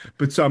thing.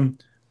 But I'm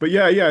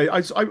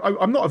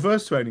not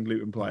averse to owning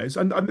Luton players,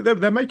 and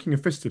they're making a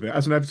fist of it.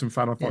 As an Everton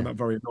fan, I find that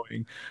very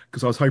annoying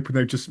because I was hoping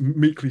they'd just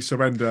meekly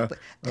surrender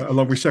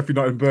along with Sheffield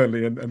United and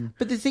Burnley.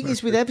 But the thing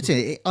is with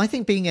Everton, I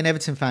think being an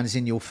Everton fan is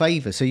in your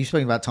favour. So you've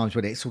spoken about times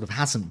when it sort of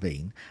hasn't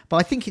been, but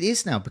I think it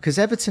is now because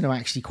Everton are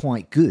actually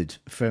quite good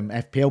from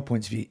FPL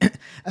points of view.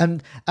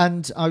 and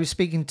I was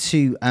speaking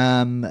to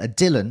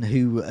Dylan,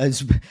 who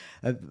has.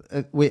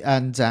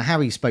 And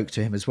Harry spoke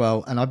to him as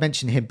well, and I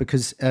mentioned him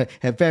because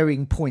at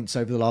varying points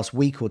over the last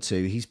week or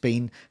two, he's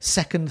been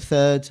second,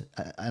 third,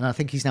 and I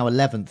think he's now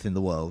 11th in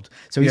the world.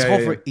 So he's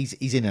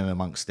he's in and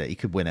amongst it. He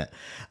could win it.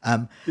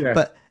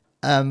 But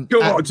go on,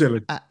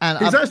 Dylan. And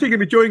he's actually going to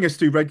be joining us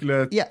to do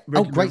regular.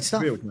 Great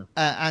stuff.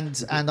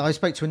 And I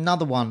spoke to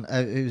another one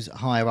who's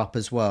higher up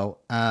as well,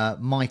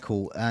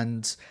 Michael,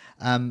 and.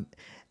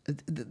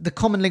 The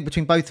common link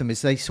between both of them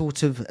is they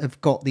sort of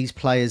have got these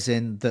players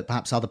in that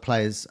perhaps other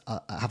players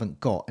haven't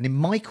got. And in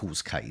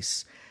Michael's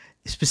case,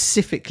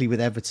 specifically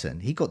with Everton,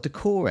 he got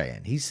Decore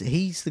in. He's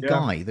the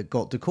guy that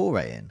got Decore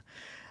in.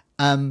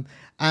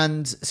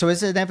 And so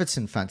as an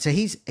Everton fan, so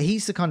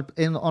he's the kind of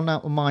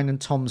on mine and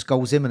Tom's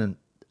goals imminent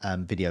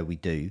video we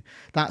do,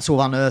 that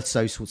sort of unearths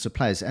those sorts of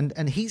players.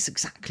 And he's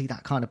exactly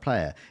that kind of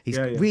player. He's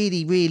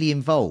really, really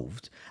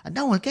involved, and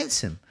no one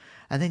gets him.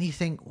 And then you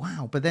think,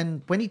 wow. But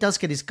then when he does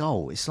get his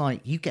goal, it's like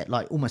you get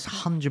like almost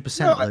 100% of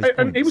those points.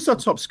 And he was our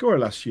top scorer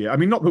last year. I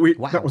mean, not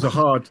that that was a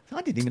hard,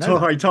 I didn't even know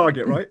high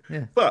target, right?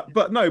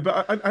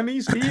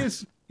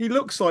 He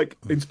looks like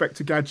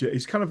Inspector Gadget.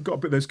 He's kind of got a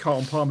bit of those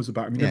Carlton Palmers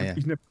about him.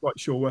 He's never quite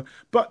sure where.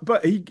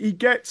 But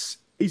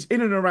he's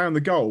in and around the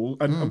goal,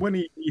 and when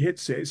he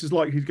hits it, it's just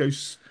like he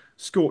goes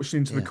scorched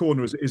into the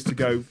corner as it is to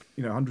go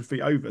 100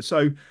 feet over.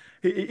 So.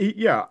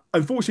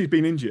 Unfortunately, he's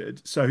been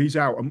injured, so he's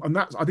out, and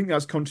I think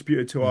that's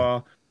contributed to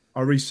our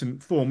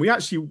recent form. We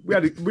had a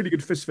really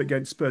good fist fight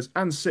against Spurs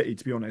and City,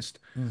 to be honest,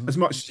 as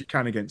much as you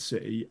can against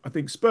City. I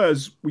think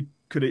Spurs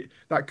could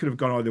have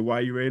gone either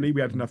way. Really,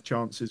 we had enough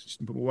chances,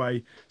 just put them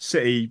away.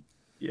 City,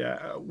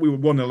 we were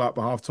 1-0 up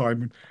by half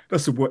time.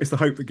 It's the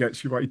hope that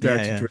gets you right. You dare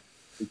to drink,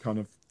 you kind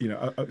of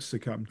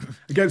succumb.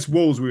 Against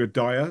Wolves, we were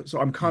dire, so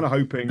I'm kind of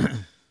hoping.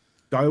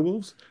 Dire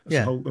Wolves.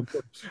 I'm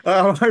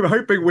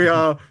hoping we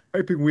are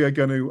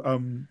going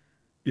to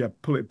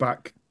pull it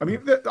back. I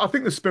mean, I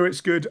think the spirit's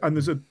good, and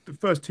the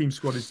first team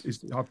squad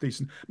is half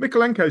decent.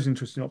 Mikolenko's an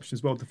interesting option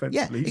as well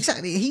defensively. Yeah,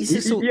 exactly. He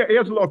has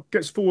a lot,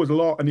 gets forwards a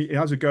lot, and he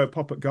has a go at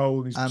pop at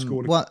goal, and he's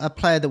scored. A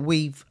player that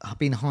we've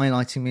been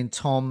highlighting in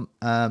Tom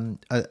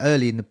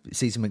early in the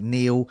season,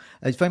 McNeil.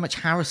 It's very much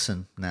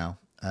Harrison now.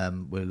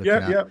 We're looking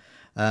at.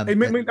 I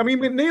mean,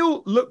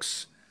 McNeil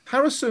looks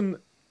Harrison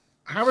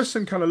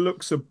kind of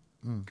looks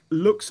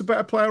a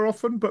better player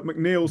often, but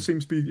McNeil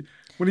seems to be,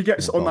 when he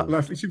gets on that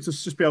left, he seems to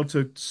just be able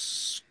to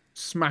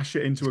smash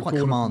it into a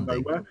corner from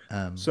nowhere.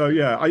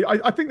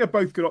 I think they're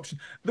both good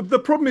options. The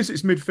problem is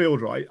it's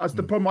midfield, right? That's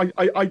the problem.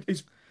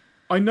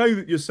 I know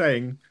that you're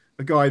saying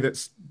a guy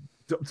that's,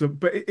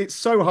 but it's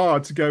so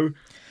hard to go.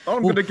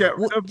 I'm going to get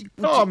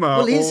Palmer.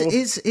 Well,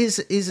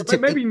 is a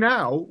tip. Maybe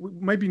now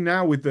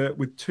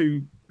with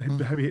two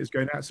heavy hitters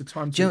going out, it's a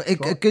time to a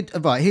good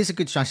right. Here's a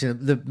good strategy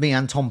that me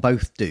and Tom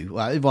both do.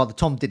 Rather,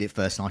 Tom did it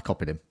first, and I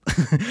copied him.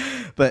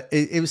 But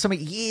it was something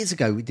years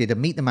ago. We did a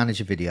Meet the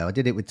Manager video. I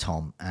did it with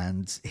Tom,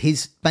 and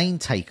his main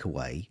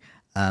takeaway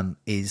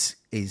is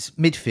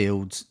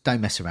midfield. Don't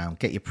mess around.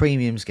 Get your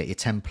premiums, get your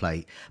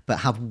template,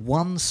 but have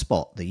one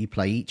spot that you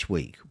play each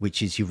week,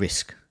 which is your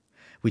risk.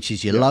 Which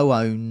is your low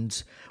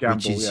owned, gamble,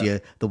 which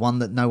is the one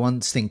that no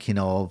one's thinking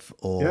of,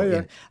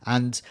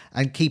 and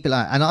keep it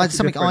out. And that's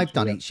something I've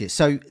done each year.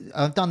 So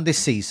I've done this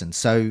season.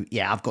 So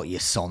I've got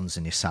your Sons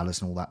and your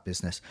Salahs and all that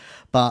business.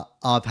 But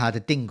I've had a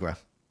Dingra.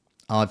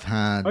 I've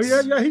had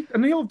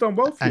and he'll have done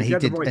well for you.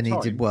 He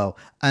did well.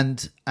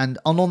 And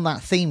on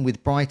that theme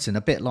with Brighton,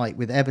 a bit like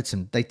with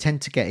Everton, they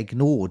tend to get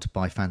ignored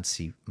by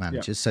fantasy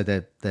managers, so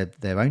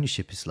their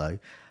ownership is low.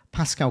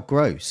 Pascal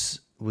Gross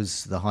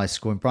was the highest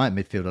scoring Brighton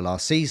midfielder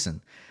last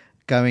season.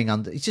 Going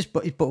under, it's just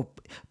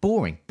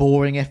boring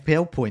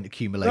FPL point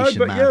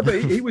accumulation. No,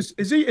 but he was.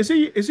 Is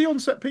he on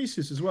set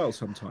pieces as well?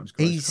 Sometimes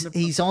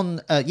he's on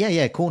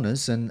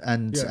corners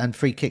and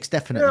free kicks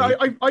definitely.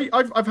 Yeah,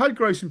 I've had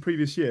Gross in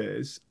previous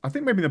years. I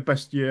think maybe the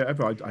best year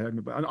ever. I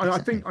remember, and I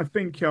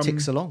think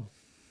ticks along.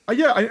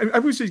 I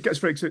obviously gets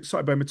very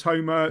excited by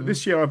Matoma.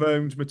 This year I've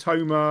owned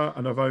Matoma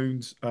and I've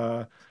owned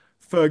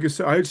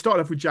Ferguson. I had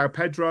started off with João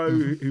Pedro,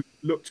 who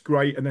looked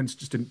great and then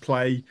just didn't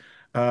play.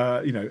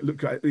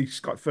 Looked like he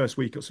got first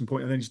week at some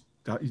point and then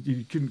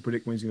you couldn't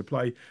predict when he's going to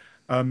play.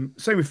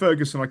 Same with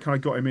Ferguson. I kind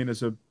of got him in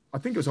as I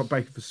think it was our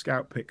Baker for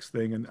Scout picks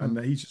thing, and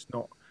he's just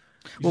not.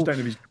 You just don't know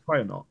if he's going to play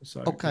or not.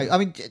 So okay, I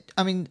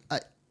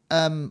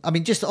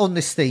mean, just on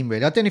this theme,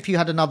 really. I don't know if you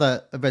had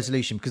another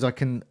resolution because I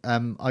can.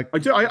 I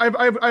do.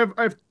 I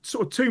have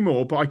sort of two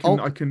more, but I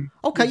can.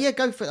 Okay, yeah,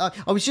 go for it.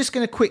 I was just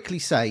going to quickly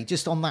say,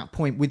 just on that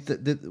point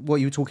with what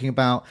you were talking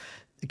about,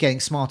 getting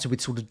smarter with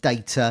sort of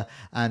data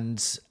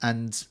and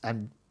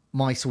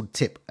my sort of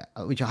tip,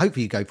 which I hope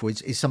you go for,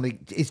 is something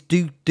is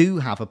do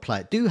have a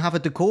player, do have a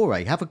decore,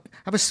 have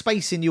a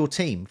space in your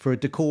team for a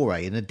decore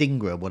and a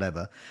dinger or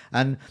whatever,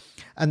 and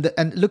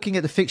looking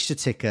at the fixture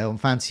ticker on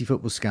Fantasy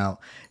Football Scout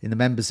in the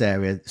members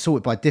area,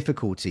 sorted by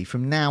difficulty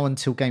from now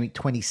until game week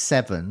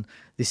 27.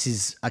 This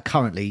is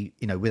currently,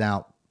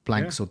 without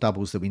blanks or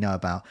doubles that we know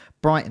about.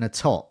 Brighton are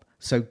top,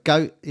 so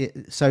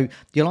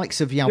your likes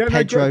of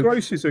Pedro,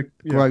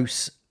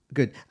 Gross,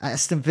 good.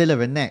 Aston Villa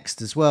are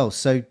next as well.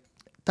 So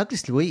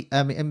Douglas Luiz,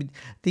 I mean,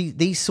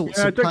 these sorts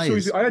of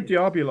players. I had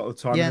Diaby a lot of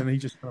the time, and then he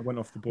just kind of went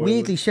off the boil.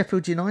 Weirdly,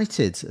 Sheffield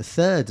United, a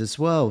third as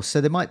well.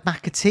 So they might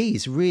McAtee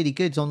is really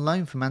good on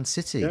loan for Man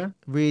City. Yeah.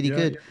 Really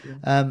good.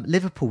 Yeah.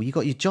 Liverpool, you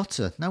got your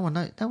Jota. No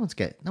one's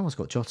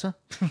got Jota.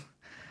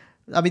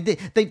 I mean,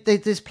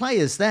 there's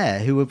players there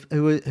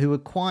who are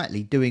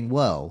quietly doing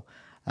well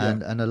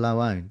and are low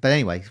owned. But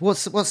anyway,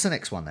 what's the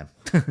next one then?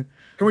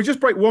 Can we just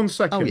break 1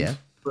 second? Oh yeah.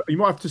 You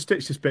might have to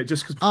stitch this bit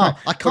just because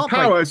I can't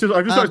power. I've just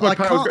noticed my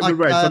power's getting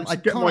the red.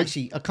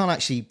 I can't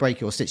actually break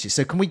it or stitch it.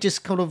 So can we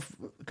just kind of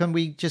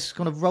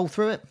roll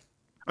through it?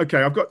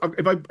 Okay,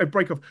 if I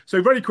break off.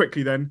 So very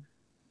quickly then,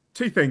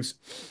 two things.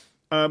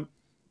 Kind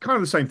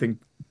of the same thing.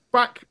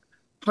 Back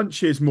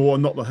punches more,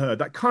 not the herd.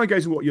 That kind of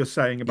goes with what you're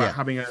saying about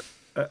having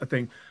a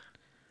thing.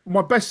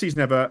 My best season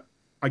ever,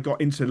 I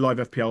got into live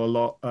FPL a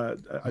lot,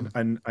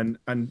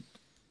 and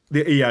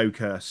the EO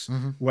curse,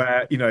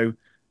 where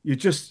you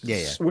just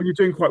when you're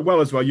doing quite well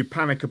as well, you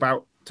panic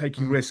about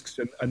taking risks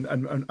and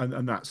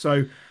that.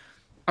 So,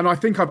 and I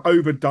think I've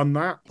overdone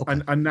that. Okay.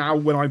 And now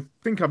when I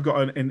think I've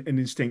got an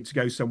instinct to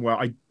go somewhere,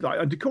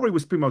 Decore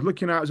was people I was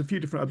looking at. There's a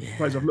few different other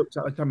players I've looked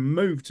at. I haven't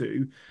moved to,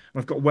 and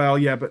I've got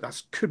but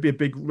that could be a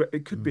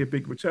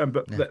big return.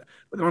 But then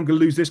I'm going to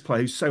lose this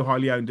player who's so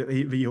highly owned at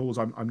the Halls.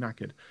 I'm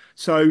knackered.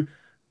 So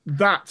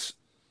that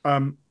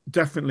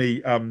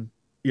definitely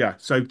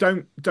So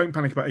don't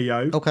panic about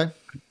EO. Okay.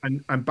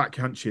 And back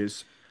your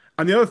hunches.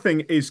 And the other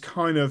thing is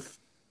kind of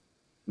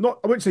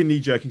I won't say knee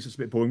jerking, so it's a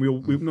bit boring.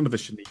 None of us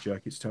should knee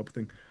jerk. It's a terrible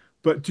thing.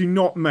 But do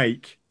not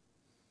make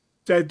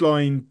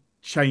deadline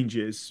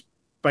changes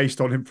based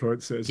on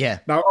influencers. Yeah.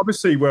 Now,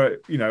 obviously, we're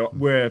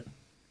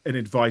an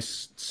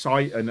advice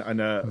site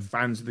and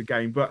fans of the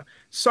game, but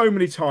so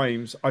many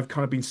times I've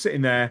kind of been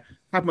sitting there,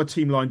 had my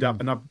team lined up,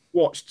 and I've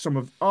watched some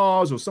of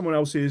ours or someone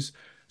else's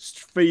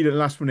feed at the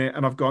last minute,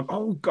 and I've gone,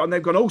 oh god, and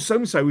they've gone, oh so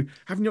and so,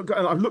 haven't you got?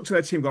 And I've looked at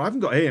their team, and gone, I haven't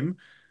got him.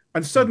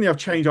 And suddenly I've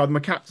changed either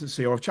my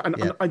captaincy or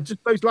and I just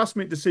those last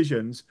minute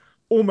decisions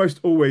almost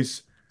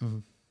always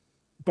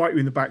bite you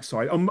in the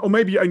backside, or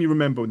maybe you only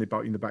remember when they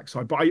bite you in the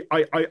backside. But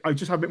I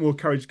just have a bit more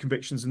courage,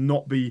 convictions, and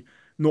not be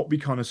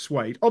kind of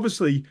swayed.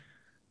 Obviously,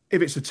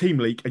 if it's a team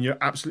leak and you're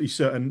absolutely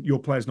certain your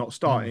player's not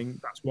starting,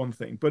 that's one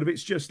thing. But if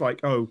it's just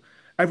like, all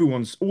the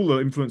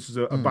influencers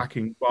are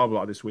backing blah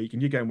blah this week,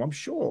 and you're going, well, I'm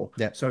sure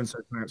so and so,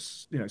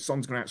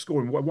 Son's going to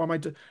outscore him. Why am I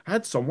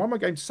had Son? Why am I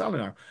going to Salah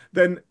now?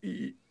 Then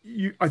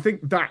I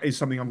think that is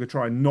something I'm going to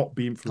try and not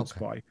be influenced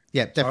by.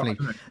 Yeah, definitely.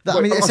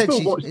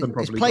 Essentially,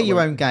 it's play your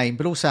own game,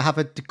 but also have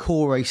a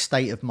decore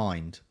state of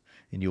mind.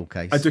 In your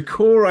case, a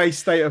decore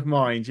state of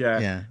mind,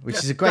 which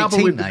is a great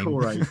team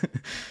name.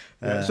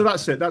 So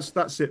that's it.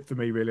 That's it for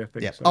me, really. I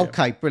think. Yeah. So,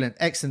 okay, brilliant,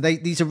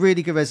 excellent. These are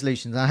really good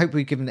resolutions. I hope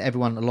we've given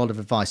everyone a lot of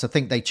advice. I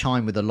think they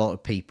chime with a lot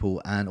of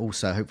people, and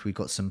also hopefully we've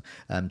got some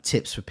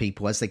tips for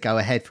people as they go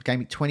ahead for Game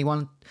Week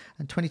 21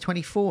 and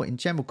 2024 in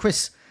general.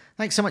 Chris,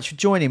 thanks so much for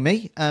joining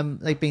me.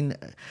 They've been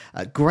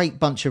a great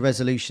bunch of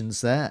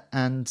resolutions there,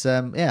 and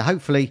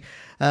hopefully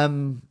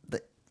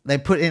they're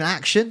put in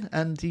action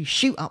and you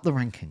shoot up the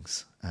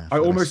rankings. I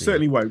almost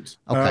certainly won't.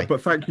 Okay.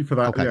 But thank you for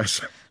that. Okay.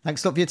 Yes.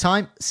 Thanks a lot for your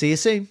time. See you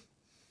soon.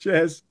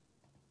 Cheers.